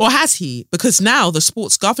 Or has he? Because now the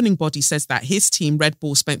sports governing body says that his team, Red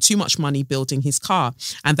Bull, spent too much money building his car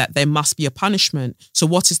and that there must be a punishment. So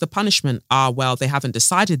what is the punishment? Well, they haven't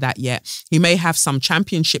decided that yet. He may have some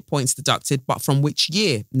championship points deducted, but from which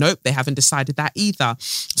year? Nope, they haven't decided that either.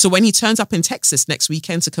 So when he turns up in Texas next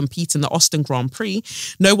weekend to compete in the Austin Grand Prix,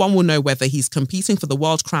 no one will know whether he's competing for the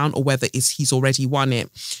world crown or whether he's already won it.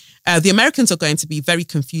 The Americans are going to be very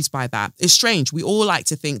confused by that. It's strange. We all like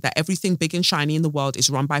to think that everything big and shiny in the world is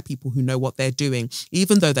run by people who know what they're doing,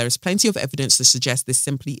 even though there is plenty of evidence to suggest this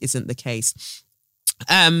simply isn't the case.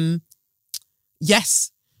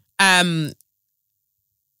 Yes.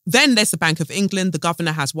 Then there's the Bank of England. The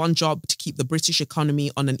governor has one job: to keep the British economy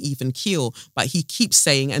on an even keel. But he keeps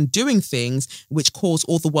saying and doing things which cause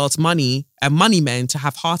all the world's money men to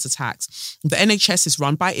have heart attacks. The NHS is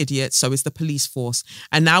run by idiots, so is the police force.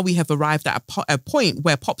 And now we have arrived at a point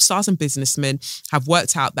where pop stars and businessmen have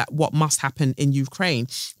worked out that what must happen in Ukraine.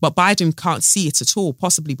 But Biden can't see it at all,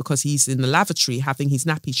 possibly because he's in the lavatory having his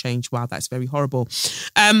nappy changed. Wow, that's very horrible.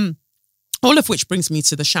 All of which brings me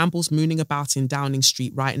to the shambles mooning about in Downing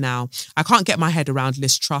Street right now. I can't get my head around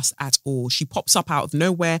Liz Truss at all. She pops up out of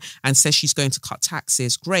nowhere and says she's going to cut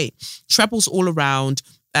taxes. Great. Trebles all around.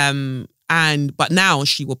 But now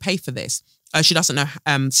she will pay for this. She doesn't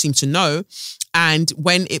know, seem to know. And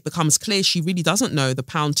when it becomes clear she really doesn't know, the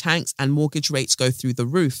pound tanks and mortgage rates go through the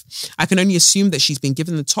roof. I can only assume that she's been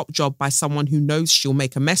given the top job by someone who knows she'll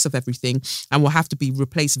make a mess of everything and will have to be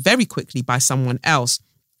replaced very quickly by someone else.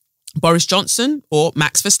 Boris Johnson or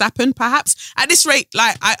Max Verstappen, perhaps. At this rate,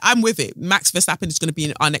 like, I'm with it. Max Verstappen is going to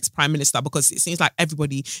be our next prime minister because it seems like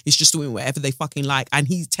everybody is just doing whatever they fucking like. And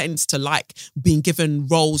he tends to like being given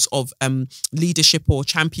roles of leadership or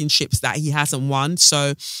championships that he hasn't won.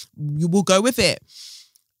 So you will go with it.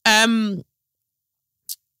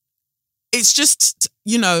 It's just,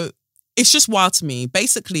 it's just wild to me.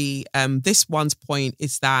 Basically, this one's point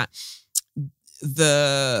is that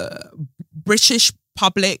the British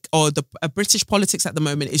public or the British politics at the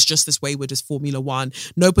moment is just as wayward as Formula One.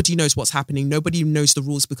 Nobody knows what's happening. Nobody knows the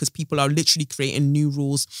rules because people are literally creating new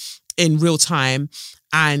rules in real time.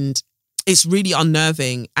 And it's really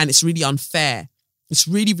unnerving and it's really unfair. It's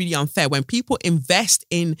really, really unfair when people invest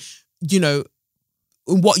in, in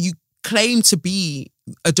what you claim to be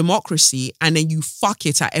a democracy and then you fuck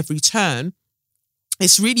it at every turn.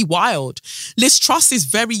 It's really wild. Liz Truss is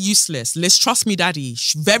very useless. Liz Truss me daddy.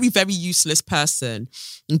 Very, very useless person.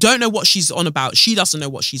 Don't know what she's on about. She doesn't know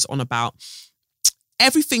what she's on about.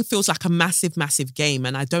 Everything feels like a massive, massive game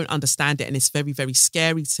and I don't understand it and it's very, very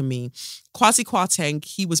scary to me. Kwasi Kwarteng,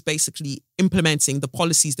 he was basically implementing the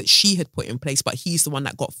policies that she had put in place, but he's the one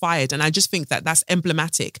that got fired. And I just think that that's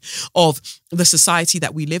emblematic of the society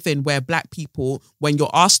that we live in where Black people, when you're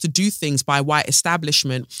asked to do things by white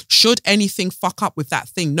establishment, should anything fuck up with that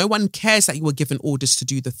thing, no one cares that you were given orders to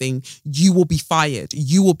do the thing. You will be fired.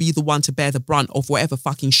 You will be the one to bear the brunt of whatever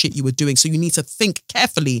fucking shit you were doing. So you need to think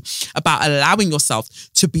carefully about allowing yourself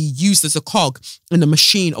to be used as a cog in the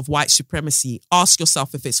machine of white supremacy. Ask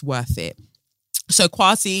yourself if it's worth it. So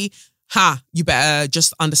Kwasi, you better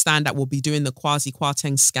just understand that we'll be doing the Kwasi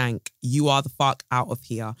Kwarteng skank. You are the fuck out of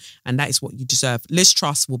here. And that is what you deserve. Liz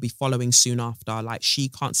Truss will be following soon after. Like, she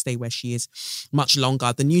can't stay where she is much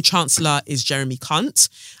longer. The new Chancellor is Jeremy Cunt.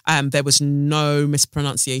 There was no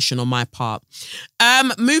mispronunciation on my part.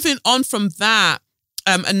 Moving on from that,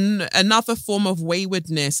 another form of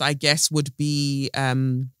waywardness, I guess, would be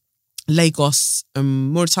Lagos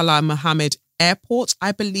Murtala Mohammed Airport,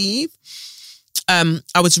 I believe.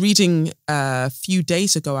 I was reading a few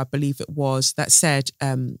days ago, I believe it was, that said,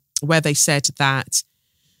 where they said that,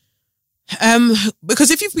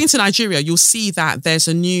 because if you've been to Nigeria, you'll see that there's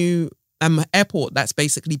a new airport that's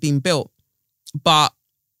basically being built, but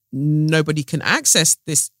nobody can access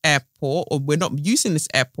this airport, or we're not using this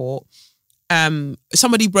airport.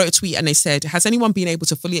 Somebody wrote a tweet and they said, has anyone been able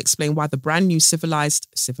to fully explain why the brand new civilized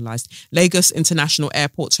Lagos International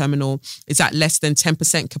Airport Terminal is at less than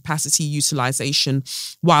 10% capacity utilization,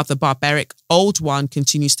 while the barbaric old one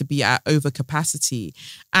continues to be at overcapacity?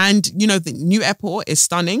 And, the new airport is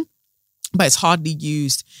stunning, but it's hardly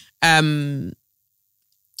used. The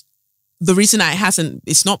reason that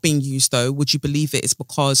it's not being used, though, would you believe it, is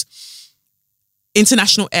because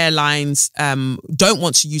international airlines don't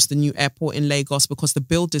want to use the new airport in Lagos because the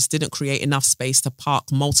builders didn't create enough space to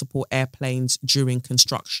park multiple airplanes during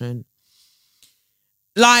construction.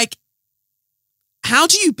 Like, how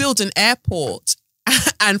do you build an airport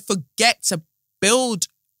and forget to build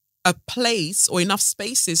a place or enough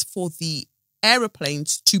spaces for the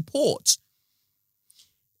aeroplanes to port?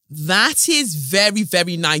 That is very,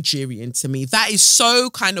 very Nigerian to me. That is so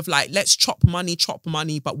kind of like, let's chop money,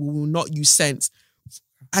 but we will not use sense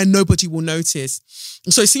and nobody will notice.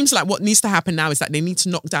 So it seems like what needs to happen now is that they need to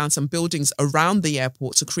knock down some buildings around the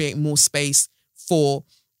airport to create more space for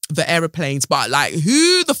the aeroplanes. But like,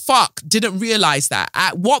 who the fuck didn't realize that?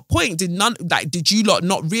 At what point did you lot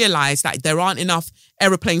not realize that there aren't enough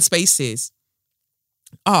aeroplane spaces?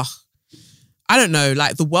 I don't know,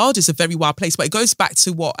 like, the world is a very wild place, but it goes back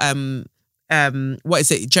to what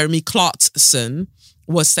Jeremy Clarkson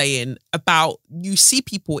was saying about, you see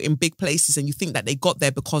people in big places and you think that they got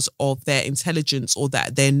there because of their intelligence or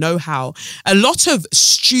that their know-how. A lot of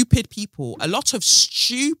stupid people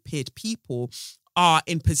are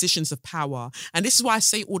in positions of power. And this is why I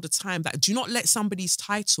say all the time that do not let somebody's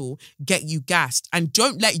title get you gassed, and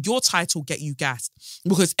don't let your title get you gassed,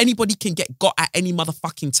 because anybody can get got at any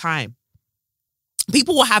motherfucking time.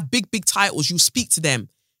 People will have big, big titles. You speak to them.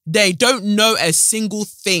 They don't know a single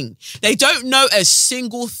thing. They don't know a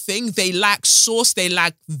single thing. They lack source. They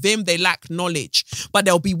lack vim. They lack knowledge. But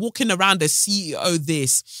they'll be walking around as CEO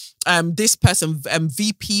this person,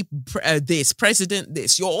 VP this, president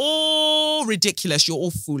this. You're all ridiculous. You're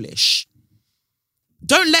all foolish.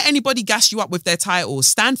 Don't let anybody gas you up with their titles.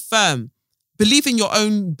 Stand firm. Believe in your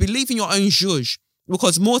own zhuzh.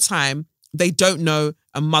 Because more time, they don't know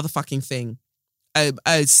a motherfucking thing.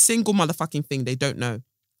 A single motherfucking thing they don't know.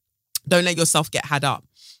 Don't let yourself get had up.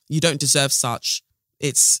 You don't deserve such.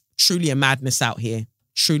 It's truly a madness out here.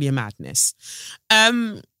 Truly a madness.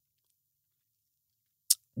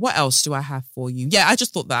 What else do I have for you? Yeah, I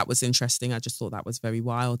just thought that was interesting. I just thought that was very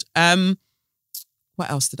wild. What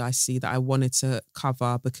else did I see that I wanted to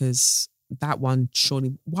cover? Because that one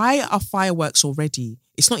surely... Why are fireworks already?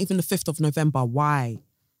 It's not even the 5th of November. Why?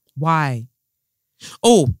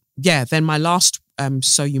 Oh, yeah. Then my last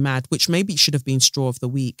So You Mad, which maybe should have been Straw of the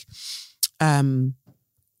Week. I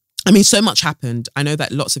mean, so much happened. I know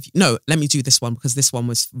that lots of... No, let me do this one because this one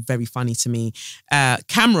was very funny to me.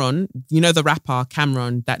 Cameron, you know the rapper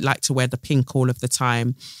Cameron that liked to wear the pink all of the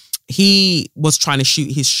time. He was trying to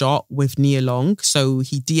shoot his shot with Nia Long. So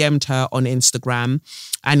he DM'd her on Instagram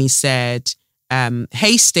and he said,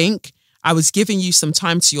 hey, Stink, I was giving you some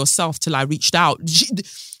time to yourself till I reached out.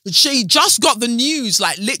 She just got the news,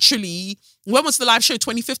 like literally, when was the live show?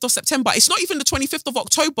 25th of September. It's not even the 25th of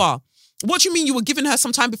October. What do you mean you were giving her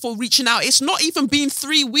some time before reaching out? It's not even been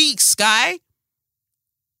 3 weeks, guy.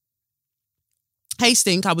 Hey,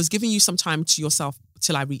 Stink, I was giving you some time to yourself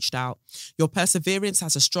till I reached out. Your perseverance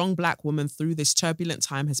as a strong black woman through this turbulent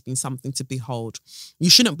time has been something to behold. You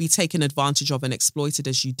shouldn't be taken advantage of and exploited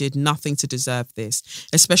as you did nothing to deserve this,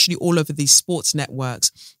 especially all over these sports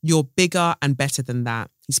networks. You're bigger and better than that.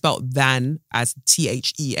 He spelled than as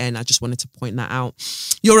THEN. I just wanted to point that out.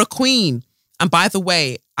 You're a queen. And by the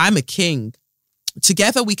way, I'm a king.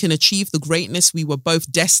 Together we can achieve the greatness we were both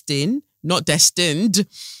not destined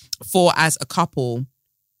for as a couple.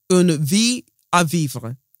 Une vie à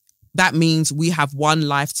vivre. That means we have one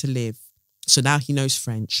life to live. So now he knows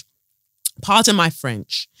French. Pardon my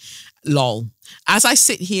French. Lol. As I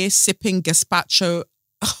sit here sipping gazpacho...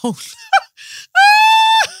 Oh.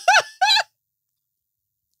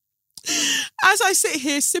 As I sit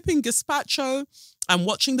here sipping gazpacho and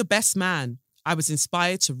watching The Best Man, I was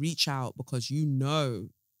inspired to reach out because you know.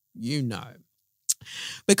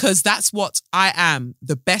 Because that's what I am,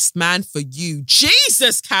 the best man for you.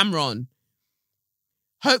 Jesus, Cameron.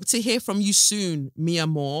 Hope to hear from you soon, mi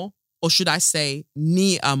amor. Or should I say,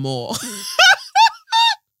 ni amor.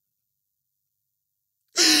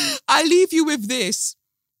 I leave you with this.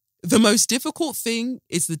 The most difficult thing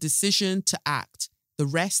is the decision to act. The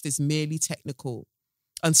rest is merely technical.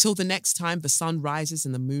 Until the next time the sun rises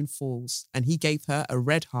and the moon falls. And he gave her a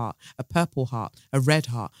red heart, a purple heart, a red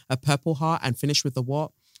heart, a purple heart, and finished with a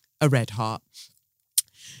what? A red heart.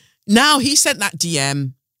 Now, he sent that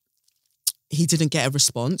DM. He didn't get a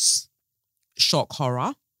response. Shock,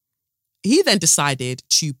 horror. He then decided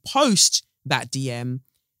to post that DM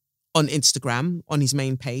on Instagram, on his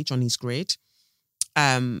main page, on his grid.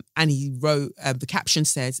 And he wrote, the caption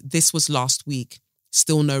says, "This was last week.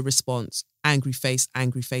 Still no response. Angry face,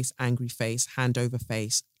 angry face, angry face, hand over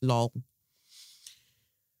face, lol."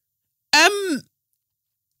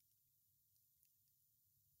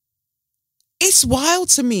 It's wild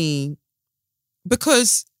to me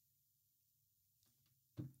because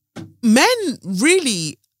men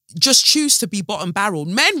really just choose to be bottom barrel.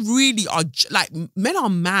 Men really are men are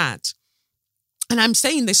mad. And I'm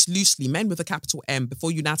saying this loosely, men with a capital M,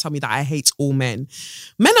 before you now tell me that I hate all men.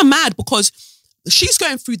 Men are mad because she's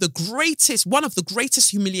going through one of the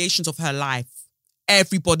greatest humiliations of her life.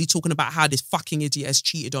 Everybody talking about how this fucking idiot has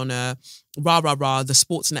cheated on her. Rah, rah, rah. The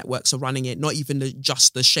sports networks are running it. Not even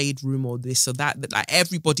just the shade room or this or that. Like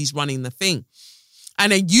everybody's running the thing.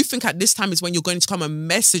 And then you think at this time is when you're going to come and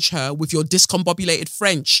message her with your discombobulated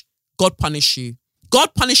French. God punish you.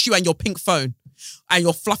 God punish you and your pink phone and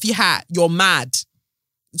your fluffy hat. You're mad.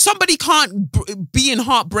 Somebody can't be in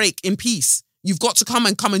heartbreak in peace. You've got to come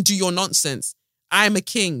and do your nonsense. I am a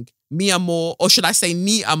king. Mi amor. Or should I say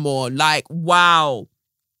ni amor? Like, wow.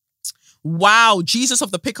 Wow. Jesus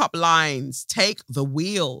of the pickup lines. Take the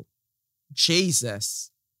wheel.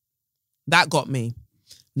 Jesus. That got me.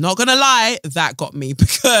 Not gonna lie, that got me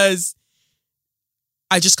because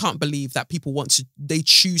I just can't believe that people they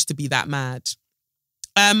choose to be that mad.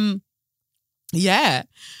 Yeah.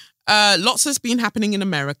 lots has been happening in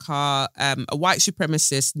America. A white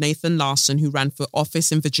supremacist, Nathan Larson, who ran for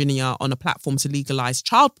office in Virginia on a platform to legalize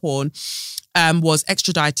child porn, was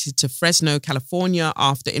extradited to Fresno, California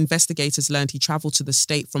after investigators learned he traveled to the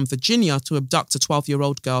state from Virginia to abduct a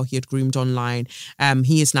 12-year-old girl he had groomed online.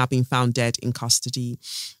 He is now being found dead in custody.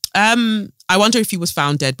 I wonder if he was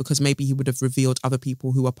found dead because maybe he would have revealed other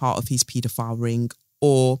people who were part of his paedophile ring,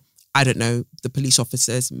 or I don't know, the police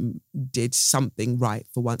officers did something right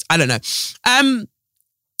for once. I don't know.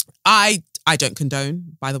 I don't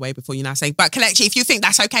condone, by the way, before you now say, but Kelechi, if you think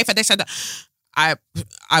that's okay for this and that, I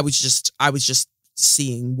was just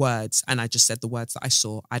seeing words and I just said the words that I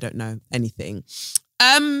saw. I don't know anything.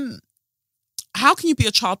 How can you be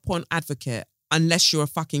a child porn advocate unless you're a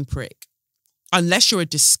fucking prick? Unless you're a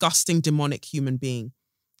disgusting, demonic human being?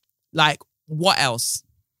 Like, what else?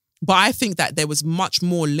 But I think that there was much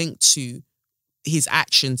more linked to his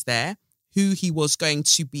actions there, who he was going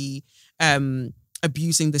to be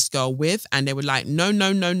abusing this girl with. And they were like,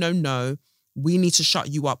 no. We need to shut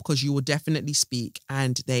you up because you will definitely speak.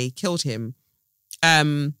 And they killed him.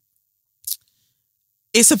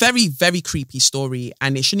 It's a very, very creepy story.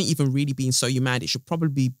 And it shouldn't even really be in So You Mad. It should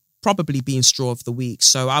probably be in Straw of the Week.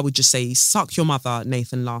 So I would just say, suck your mother,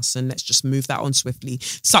 Nathan Larson. Let's just move that on swiftly.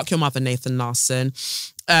 Suck your mother, Nathan Larson.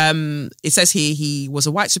 It says here he was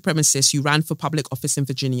a white supremacist who ran for public office in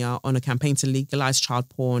Virginia on a campaign to legalize child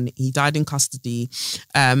porn. He died in custody.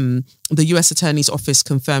 The US Attorney's Office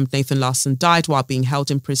confirmed Nathan Larson died while being held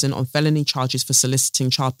in prison on felony charges for soliciting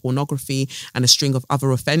child pornography and a string of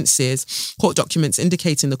other offences. Court documents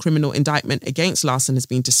indicating the criminal indictment against Larson had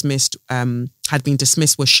been dismissed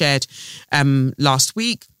were shared last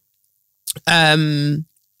week.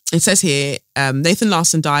 It says here, Nathan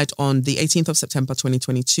Larson died on the 18th of September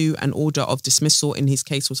 2022. An order of dismissal in his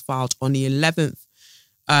case was filed on the 11th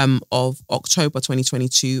of October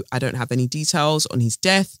 2022. I don't have any details on his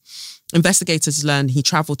death. Investigators learned he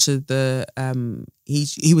traveled to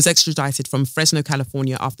he was extradited from Fresno,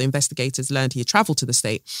 California after investigators learned he had traveled to the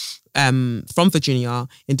state from Virginia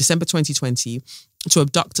in December 2020 to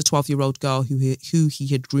abduct a 12-year-old girl who he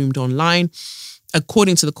had groomed online.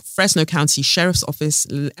 According to the Fresno County Sheriff's Office,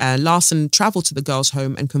 Larson traveled to the girl's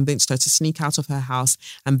home and convinced her to sneak out of her house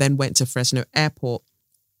and then went to Fresno Airport.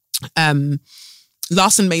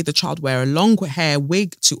 Larson made the child wear a long hair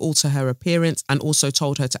wig to alter her appearance and also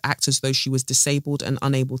told her to act as though she was disabled and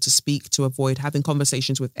unable to speak to avoid having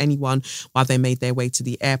conversations with anyone while they made their way to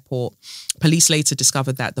the airport. Police later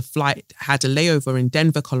discovered that the flight had a layover in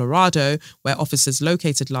Denver, Colorado, where officers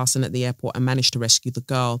located Larson at the airport and managed to rescue the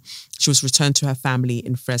girl. She was returned to her family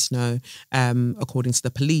in Fresno, according to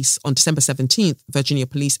the police. On December 17th, Virginia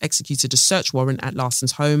police executed a search warrant at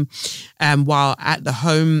Larson's home. While at the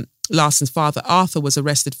home, Larson's father, Arthur, was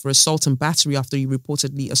arrested for assault and battery after he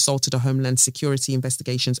reportedly assaulted a Homeland Security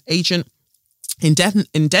investigations agent. In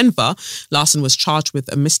Denver, Larson was charged with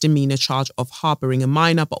a misdemeanor charge of harboring a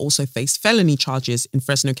minor, but also faced felony charges in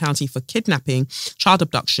Fresno County for kidnapping, child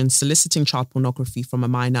abduction, soliciting child pornography from a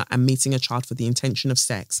minor, and meeting a child for the intention of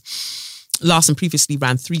sex. Larson previously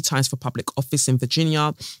ran 3 times for public office in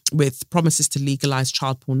Virginia with promises to legalize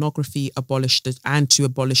child pornography, abolish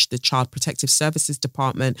the Child Protective Services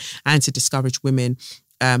Department, and to discourage women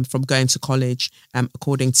from going to college,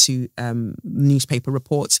 according to newspaper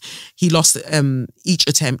reports. He lost each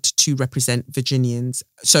attempt to represent Virginians.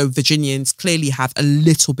 So Virginians clearly have a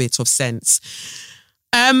little bit of sense.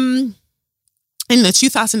 In the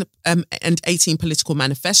 2018 political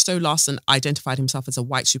manifesto, Larson identified himself as a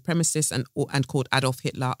white supremacist and called Adolf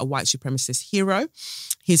Hitler a white supremacist hero.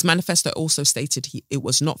 His manifesto also stated it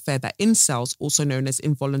was not fair that incels, also known as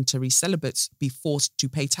involuntary celibates, be forced to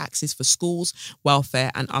pay taxes for schools,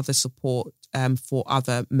 welfare, and other support for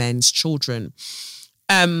other men's children.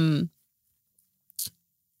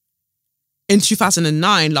 In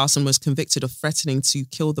 2009, Larson was convicted of threatening to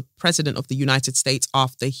kill the president of the United States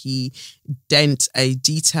after he sent a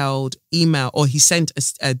detailed email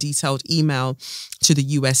to the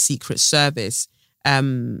US Secret Service.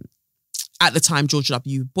 At the time, George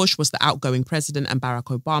W. Bush was the outgoing president and Barack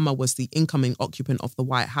Obama was the incoming occupant of the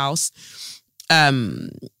White House.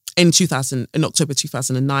 In October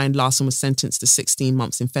 2009, Larson was sentenced to 16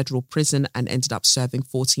 months in federal prison and ended up serving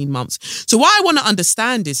 14 months. So what I want to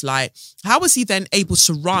understand is, like, how was he then able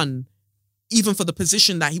to run even for the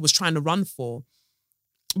position that he was trying to run for?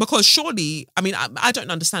 Because surely, I mean, I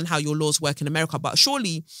don't understand how your laws work in America, but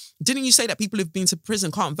surely, didn't you say that people who've been to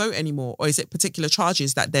prison can't vote anymore? Or is it particular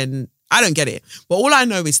charges that then, I don't get it. But all I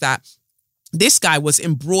know is that This guy was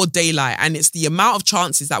in broad daylight, and it's the amount of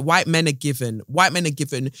chances that white men are given. White men are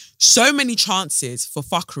given so many chances for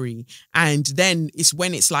fuckery, and then it's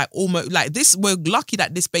when it's like almost like this. We're lucky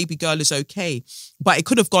that this baby girl is okay, but it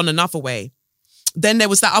could have gone another way. Then there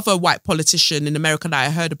was that other white politician in America that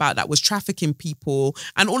I heard about that was trafficking people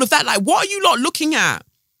and all of that. Like, what are you lot looking at?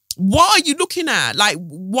 What are you looking at? Like,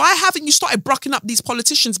 why haven't you started brucking up these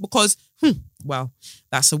politicians? Because, well,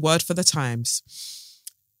 that's a word for the times.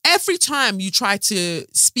 Every time you try to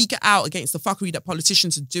speak out against the fuckery that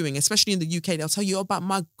politicians are doing, especially in the UK, they'll tell you about,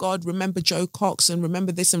 my God, remember Joe Cox and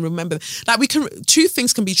remember this and remember that. Like, two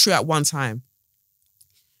things can be true at one time.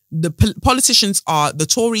 The politicians are, the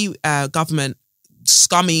Tory government,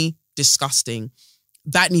 scummy, disgusting.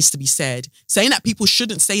 That needs to be said. Saying that people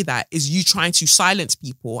shouldn't say that is you trying to silence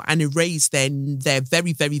people and erase their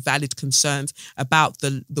very, very valid concerns about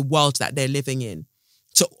the world that they're living in.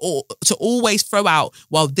 To always throw out,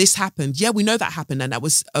 well, this happened. Yeah, we know that happened, and that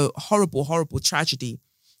was a horrible, horrible tragedy.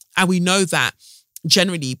 And we know that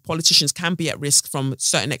generally politicians can be at risk from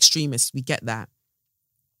certain extremists. We get that.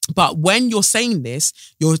 But when you're saying this,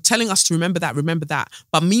 you're telling us to remember that.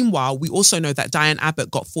 But meanwhile, we also know that Diane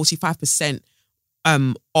Abbott got 45%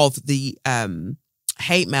 of the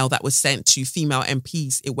hate mail that was sent to female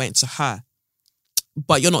MPs. It went to her.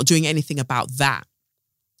 But you're not doing anything about that.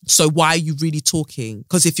 So why are you really talking?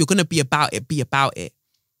 Because if you're going to be about it, be about it.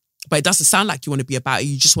 But it doesn't sound like you want to be about it.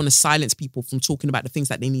 You just want to silence people from talking about the things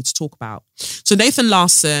that they need to talk about. So Nathan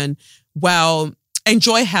Larson, well,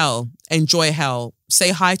 enjoy hell. Enjoy hell. Say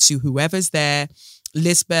hi to whoever's there.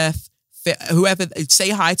 Lisbeth, whoever, say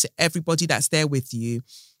hi to everybody that's there with you.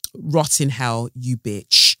 Rot in hell, you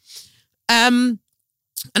bitch. And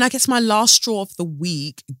I guess my last straw of the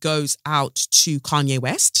week goes out to Kanye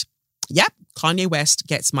West. Yep, Kanye West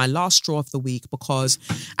gets my last straw of the week because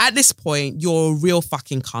at this point, you're a real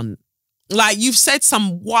fucking cunt. Like, you've said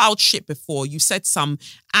some wild shit before. You said some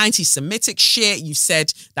anti-Semitic shit. You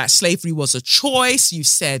said that slavery was a choice. You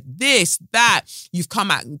said this, that. You've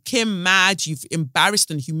come at Kim mad. You've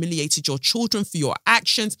embarrassed and humiliated your children for your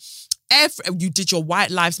actions. You did your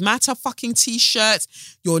White Lives Matter fucking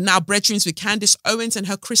t-shirts. You're now brethren with Candace Owens and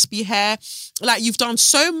her crispy hair. Like, you've done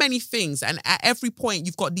so many things. And at every point,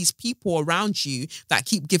 you've got these people around you that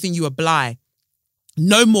keep giving you a bly.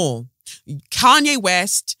 No more. Kanye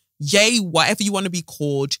West, yay, whatever you want to be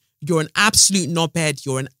called, you're an absolute knobhead.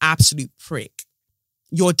 You're an absolute prick.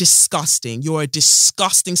 You're disgusting. You're a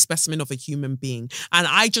disgusting specimen of a human being. And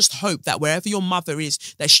I just hope that wherever your mother is,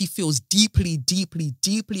 that she feels deeply, deeply,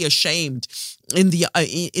 deeply ashamed in the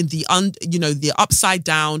upside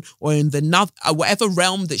down or in the whatever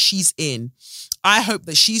realm that she's in. I hope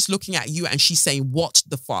that she's looking at you and she's saying, what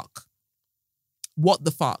the fuck? What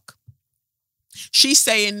the fuck? She's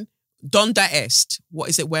saying, Donda est. What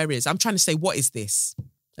is it? Where is? I'm trying to say, what is this?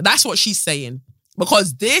 That's what she's saying.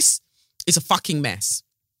 Because this is a fucking mess.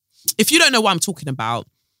 If you don't know what I'm talking about,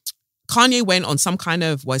 Kanye went on some kind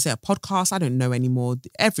of, was it a podcast? I don't know anymore.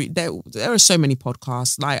 There are so many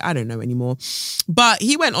podcasts, like, I don't know anymore. But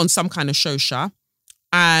he went on some kind of show,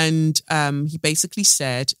 and he basically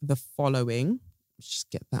said the following. Let's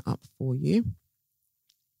just get that up for you.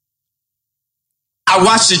 I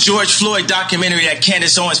watched the George Floyd documentary that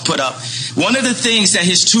Candace Owens put up. One of the things that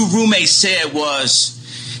his two roommates said was,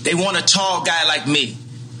 they want a tall guy like me.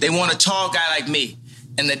 They want a tall guy like me.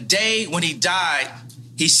 And the day when he died,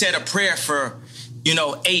 he said a prayer for,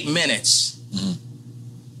 8 minutes.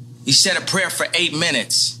 Mm-hmm. He said a prayer for 8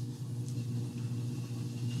 minutes.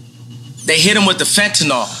 They hit him with the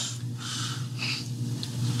fentanyl.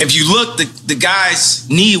 If you look, the guy's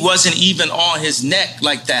knee wasn't even on his neck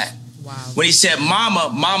like that. Wow. When he said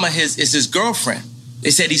mama is his girlfriend. They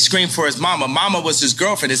said he screamed for his mama. Mama was his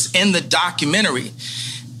girlfriend. It's in the documentary.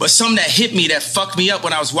 But something that hit me, that fucked me up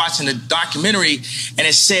when I was watching the documentary, and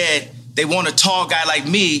it said, they want a tall guy like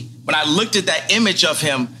me. When I looked at that image of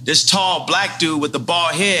him, this tall black dude with the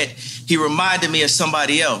bald head, he reminded me of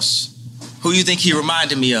somebody else. Who you think he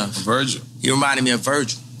reminded me of? Virgil. He reminded me of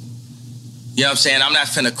Virgil. You know what I'm saying? I'm not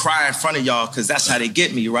finna cry in front of y'all because that's how they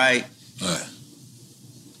get me, right? Right.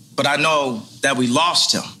 But I know that we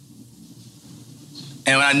lost him.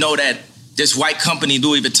 And I know that this white company,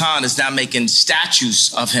 Louis Vuitton, is now making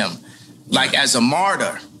statues of him, like as a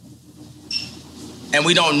martyr. And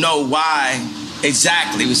we don't know why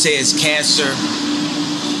exactly. We say it's cancer.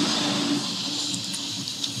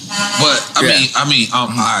 But I mean, all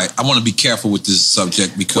right. I want to be careful with this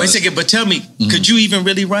subject because. Wait a second, but tell me, could you even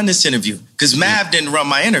really run this interview? Because Mav didn't run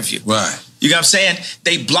my interview. Right. You know what I'm saying?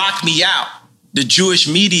 They blocked me out. The Jewish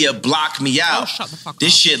media blocked me out. Oh, shut the fuck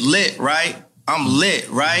this up. shit lit, right? I'm lit,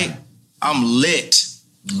 right? I'm lit.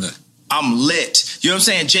 Right. I'm lit. You know what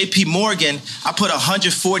I'm saying? JP Morgan, I put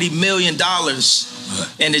 $140 million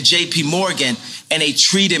into JP Morgan and they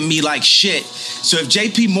treated me like shit. So if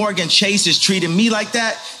JP Morgan Chase is treating me like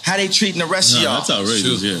that, how they treating the rest of y'all? That's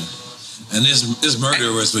outrageous, yeah. And this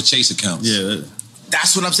murderers with Chase accounts. Yeah.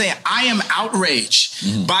 That's what I'm saying. I am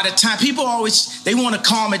outraged. By the time people they want to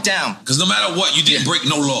calm it down. Because no matter what, you didn't break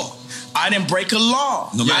no law. I didn't break a law.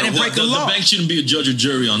 No matter I didn't break a the law. bank shouldn't be a judge or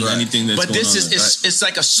jury on anything that's but going this on. is it's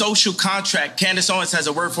like a social contract. Candace Owens has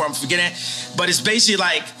a word for it, I'm forgetting. But it's basically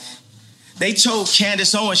like they told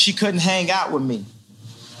Candace Owens she couldn't hang out with me.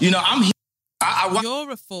 You know, I'm here.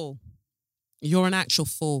 You're a fool. You're an actual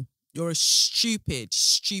fool. You're a stupid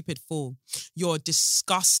fool. You're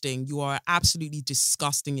disgusting. You are an absolutely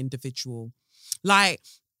disgusting individual. Like,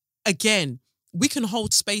 again, we can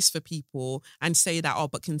hold space for people and say that,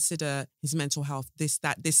 but consider his mental health, this,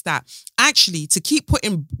 that. Actually, to keep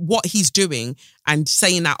putting what he's doing and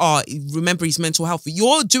saying that, remember his mental health,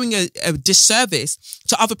 you're doing a disservice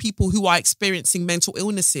to other people who are experiencing mental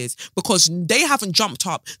illnesses because they haven't jumped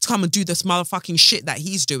up to come and do this motherfucking shit that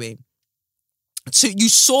he's doing. So you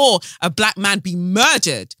saw a black man be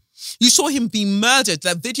murdered. You saw him be murdered.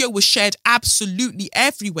 That video was shared absolutely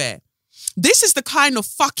everywhere. This is the kind of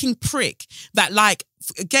fucking prick that, like,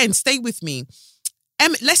 again, stay with me.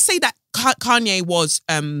 Let's say that Kanye was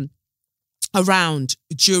around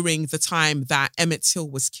during the time that Emmett Till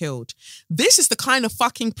was killed. This is the kind of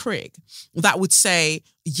fucking prick that would say,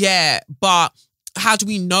 yeah, but how do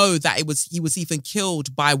we know that he was even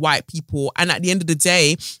killed by white people? And at the end of the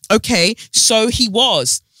day, okay, so he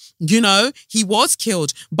was, he was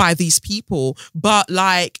killed by these people. But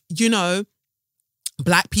like,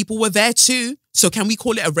 black people were there too. So can we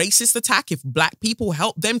call it a racist attack if black people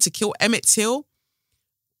helped them to kill Emmett Till?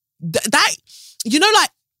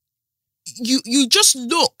 You just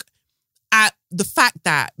look at the fact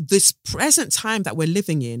that this present time that we're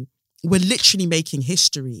living in, we're literally making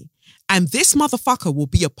history. And this motherfucker will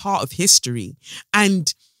be a part of history.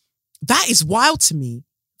 And that is wild to me.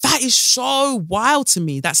 That is so wild to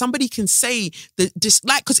me that somebody can say that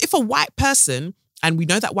because if a white person, and we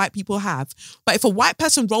know that white people have, but if a white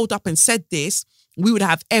person rolled up and said this, we would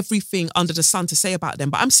have everything under the sun to say about them.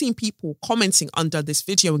 But I'm seeing people commenting under this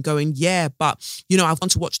video and going, yeah, but, I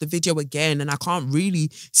want to watch the video again and I can't really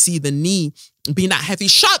see the knee being that heavy.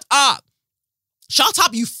 Shut up. Shut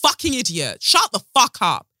up, you fucking idiot. Shut the fuck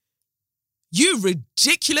up. You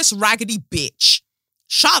ridiculous raggedy bitch.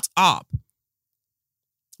 Shut up.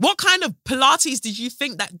 What kind of Pilates did you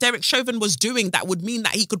think that Derek Chauvin was doing that would mean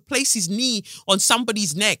that he could place his knee on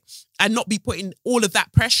somebody's neck and not be putting all of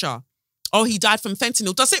that pressure? Oh, he died from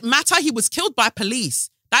fentanyl. Does it matter? He was killed by police.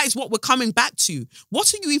 That is what we're coming back to.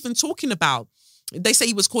 What are you even talking about? They say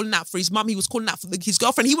he was calling out for his mum. He was calling out for his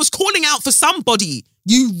girlfriend. He was calling out for somebody,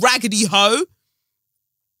 you raggedy hoe.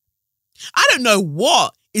 I don't know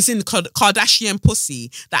what is in Kardashian pussy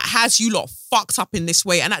that has you lot fucked up in this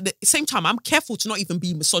way. And at the same time, I'm careful to not even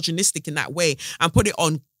be misogynistic in that way and put it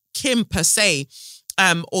on Kim per se,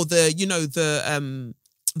 or the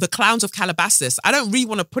clowns of Calabasas. I don't really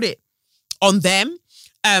want to put it on them,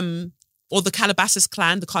 or the Calabasas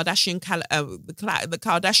clan, the Kardashian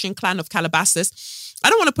clan of Calabasas. I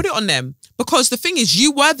don't want to put it on them because the thing is,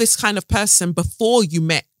 you were this kind of person before you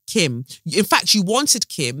met Kim. In fact, you wanted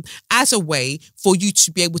Kim as a way for you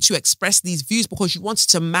to be able to express these views because you wanted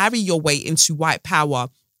to marry your way into white power.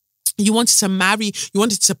 You wanted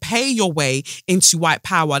to pay your way into white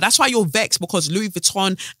power. That's why you're vexed because Louis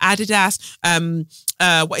Vuitton, Adidas,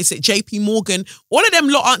 JP Morgan, all of them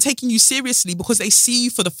lot aren't taking you seriously because they see you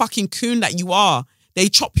for the fucking coon that you are. They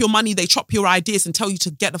chop your money, they chop your ideas and tell you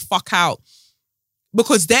to get the fuck out.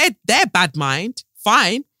 Because they're bad mind,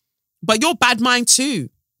 fine, but you're bad mind too.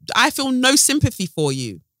 I feel no sympathy for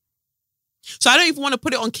you. So I don't even want to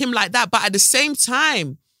put it on Kim like that. But at the same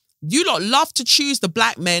time, you lot love to choose the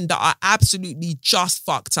black men that are absolutely just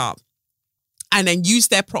fucked up and then use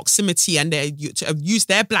their proximity and use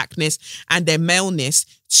their blackness and their maleness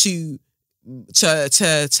to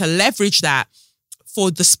leverage that for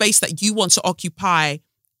the space that you want to occupy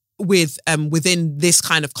within this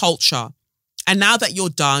kind of culture. And now that you're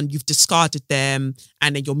done, you've discarded them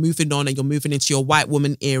and then you're moving on and you're moving into your white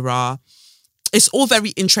woman era. It's all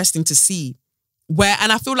very interesting to see.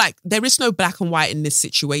 And I feel like there is no black and white in this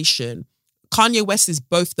situation. Kanye West is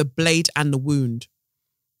both the blade and the wound.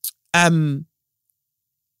 And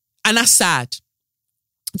that's sad.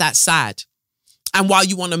 That's sad. And while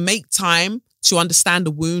you want to make time to understand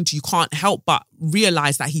the wound, you can't help but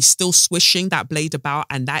realize that he's still swishing that blade about,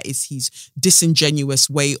 and that is his disingenuous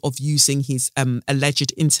way of using his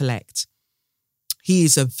alleged intellect. He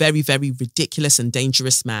is a very, very ridiculous and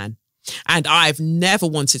dangerous man. And I've never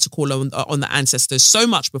wanted to call on the ancestors so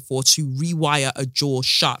much before to rewire a jaw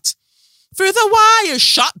shut. Through the wire,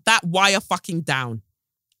 shut that wire fucking down.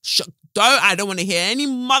 I don't want to hear any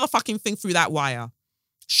motherfucking thing through that wire.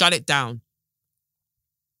 Shut it down.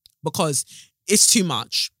 Because it's too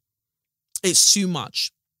much. It's too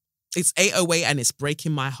much. It's 8:08 and it's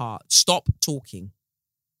breaking my heart. Stop talking.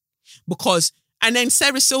 And then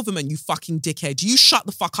Sarah Silverman, you fucking dickhead, you shut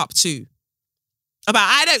the fuck up too. About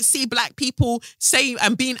I don't see black people saying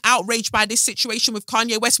and being outraged by this situation with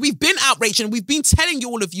Kanye West. We've been outraged and we've been telling you,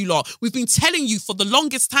 all of you lot. We've been telling you for the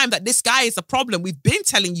longest time that this guy is a problem. We've been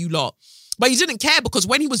telling you lot. But you didn't care because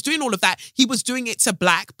when he was doing all of that, he was doing it to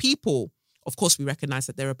black people. Of course, we recognize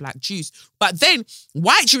that there are black Jews. But then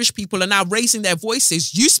white Jewish people are now raising their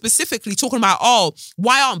voices. You specifically talking about, oh,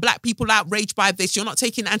 why aren't black people outraged by this? You're not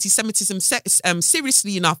taking anti-Semitism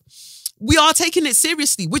seriously enough. We are taking it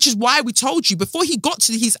seriously, which is why we told you before he got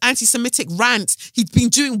to his anti-Semitic rant, he'd been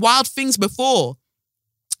doing wild things before.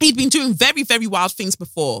 He'd been doing very, very wild things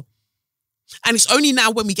before. And it's only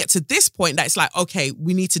now when we get to this point that it's like, okay,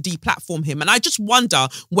 we need to deplatform him. And I just wonder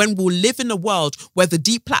when we'll live in a world where the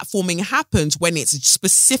deplatforming happens when it's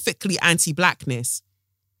specifically anti-blackness.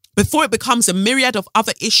 Before it becomes a myriad of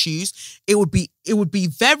other issues, it would be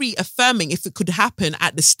very affirming if it could happen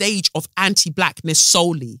at the stage of anti-blackness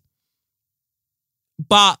solely.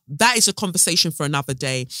 But that is a conversation for another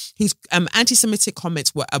day. His anti-Semitic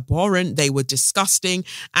comments were abhorrent. They were disgusting.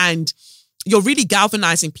 And you're really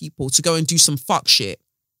galvanizing people to go and do some fuck shit.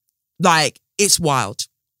 Like, it's wild.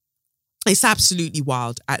 It's absolutely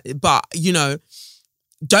wild. But, you know,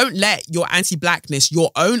 don't let your anti-blackness, your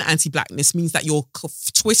own anti-blackness means that you're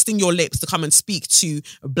twisting your lips to come and speak to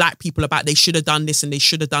black people about they should have done this and they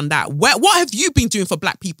should have done that. What have you been doing for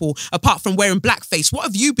black people apart from wearing blackface? What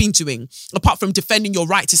have you been doing apart from defending your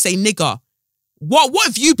right to say nigger? What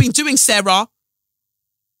have you been doing, Sarah?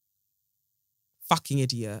 Fucking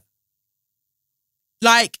idiot.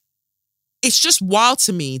 Like, it's just wild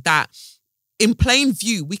to me that in plain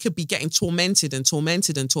view, we could be getting tormented and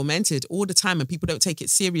tormented and tormented all the time and people don't take it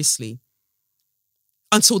seriously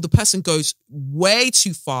until the person goes way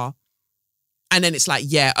too far. And then it's like,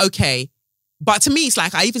 yeah, okay. But to me, it's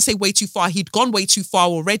like, I even say way too far. He'd gone way too far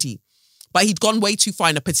already, but he'd gone way too far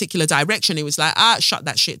in a particular direction. It was like, shut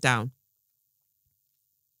that shit down.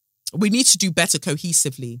 We need to do better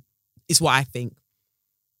cohesively, is what I think.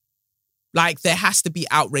 Like, there has to be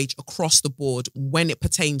outrage across the board when it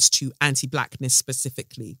pertains to anti-blackness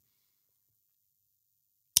specifically.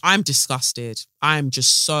 I'm disgusted. I'm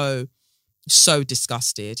just so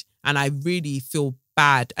disgusted. And I really feel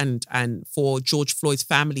bad and for George Floyd's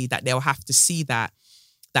family that they'll have to see that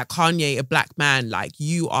Kanye, a black man, like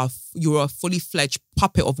you're a fully fledged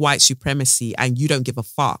puppet of white supremacy and you don't give a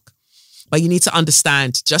fuck. But you need to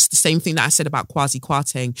understand just the same thing that I said about Kwasi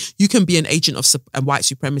Kwarteng. You can be an agent of white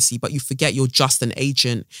supremacy, but you forget you're just an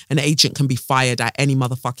agent. An agent can be fired at any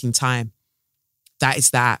motherfucking time. That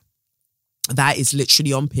is that. That is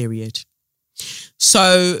literally on period.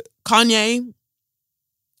 So Kanye,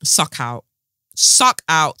 suck out. Suck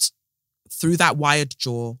out through that wired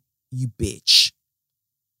jaw, you bitch.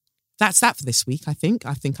 That's that for this week, I think.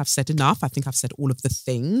 I think I've said enough. I think I've said all of the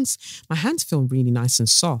things. My hands feel really nice and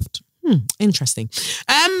soft. Interesting.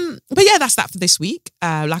 But yeah, that's that for this week.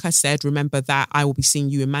 Like I said, remember that I will be seeing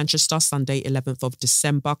you in Manchester Sunday, 11th of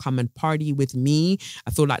December. Come and party with me.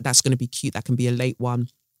 I feel like that's going to be cute. That can be a late one.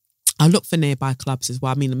 I'll look for nearby clubs as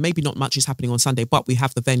well. I mean, maybe not much is happening on Sunday, but we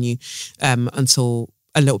have the venue until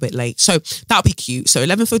a little bit late. So that'll be cute. So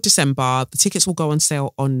 11th of December, the tickets will go on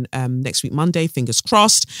sale on next week, Monday, fingers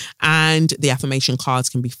crossed. And the affirmation cards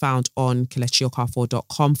can be found on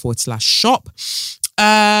KelechiOkafor.com/shop.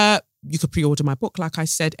 You could pre-order my book, like I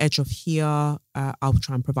said, Edge of Here. I'll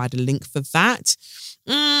try and provide a link for that.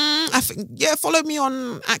 Follow me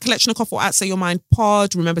on at Collection Okafor, at Say Your Mind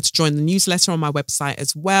Pod. Remember to join the newsletter on my website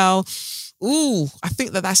as well. I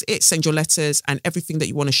think that's it. Send your letters and everything that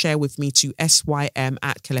you want to share with me to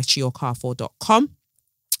sym@KelechiOkafor.com.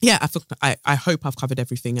 Yeah, I hope I've covered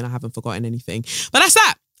everything and I haven't forgotten anything. But that's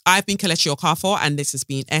that. I've been Kelechi Okafor and this has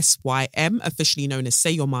been SYM, officially known as Say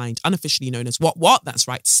Your Mind, unofficially known as What? That's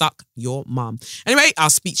right, Suck Your Mum. Anyway, I'll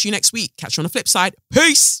speak to you next week. Catch you on the flip side.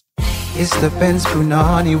 Peace. It's the Benz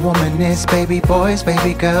Brunani womanist, baby boys,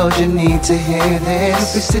 baby girls, you need to hear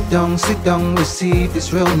this. Sit down, receive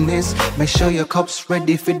this realness. Make sure your cup's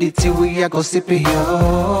ready for the tea, we are go sip it, yo.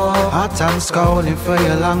 Hot time scalding for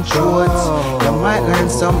your long throats. You might learn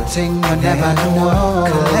something you never know.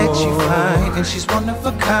 Collect you fine, and she's one of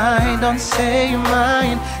a kind. Don't say your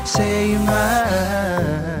mind, say your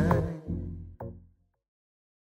mind.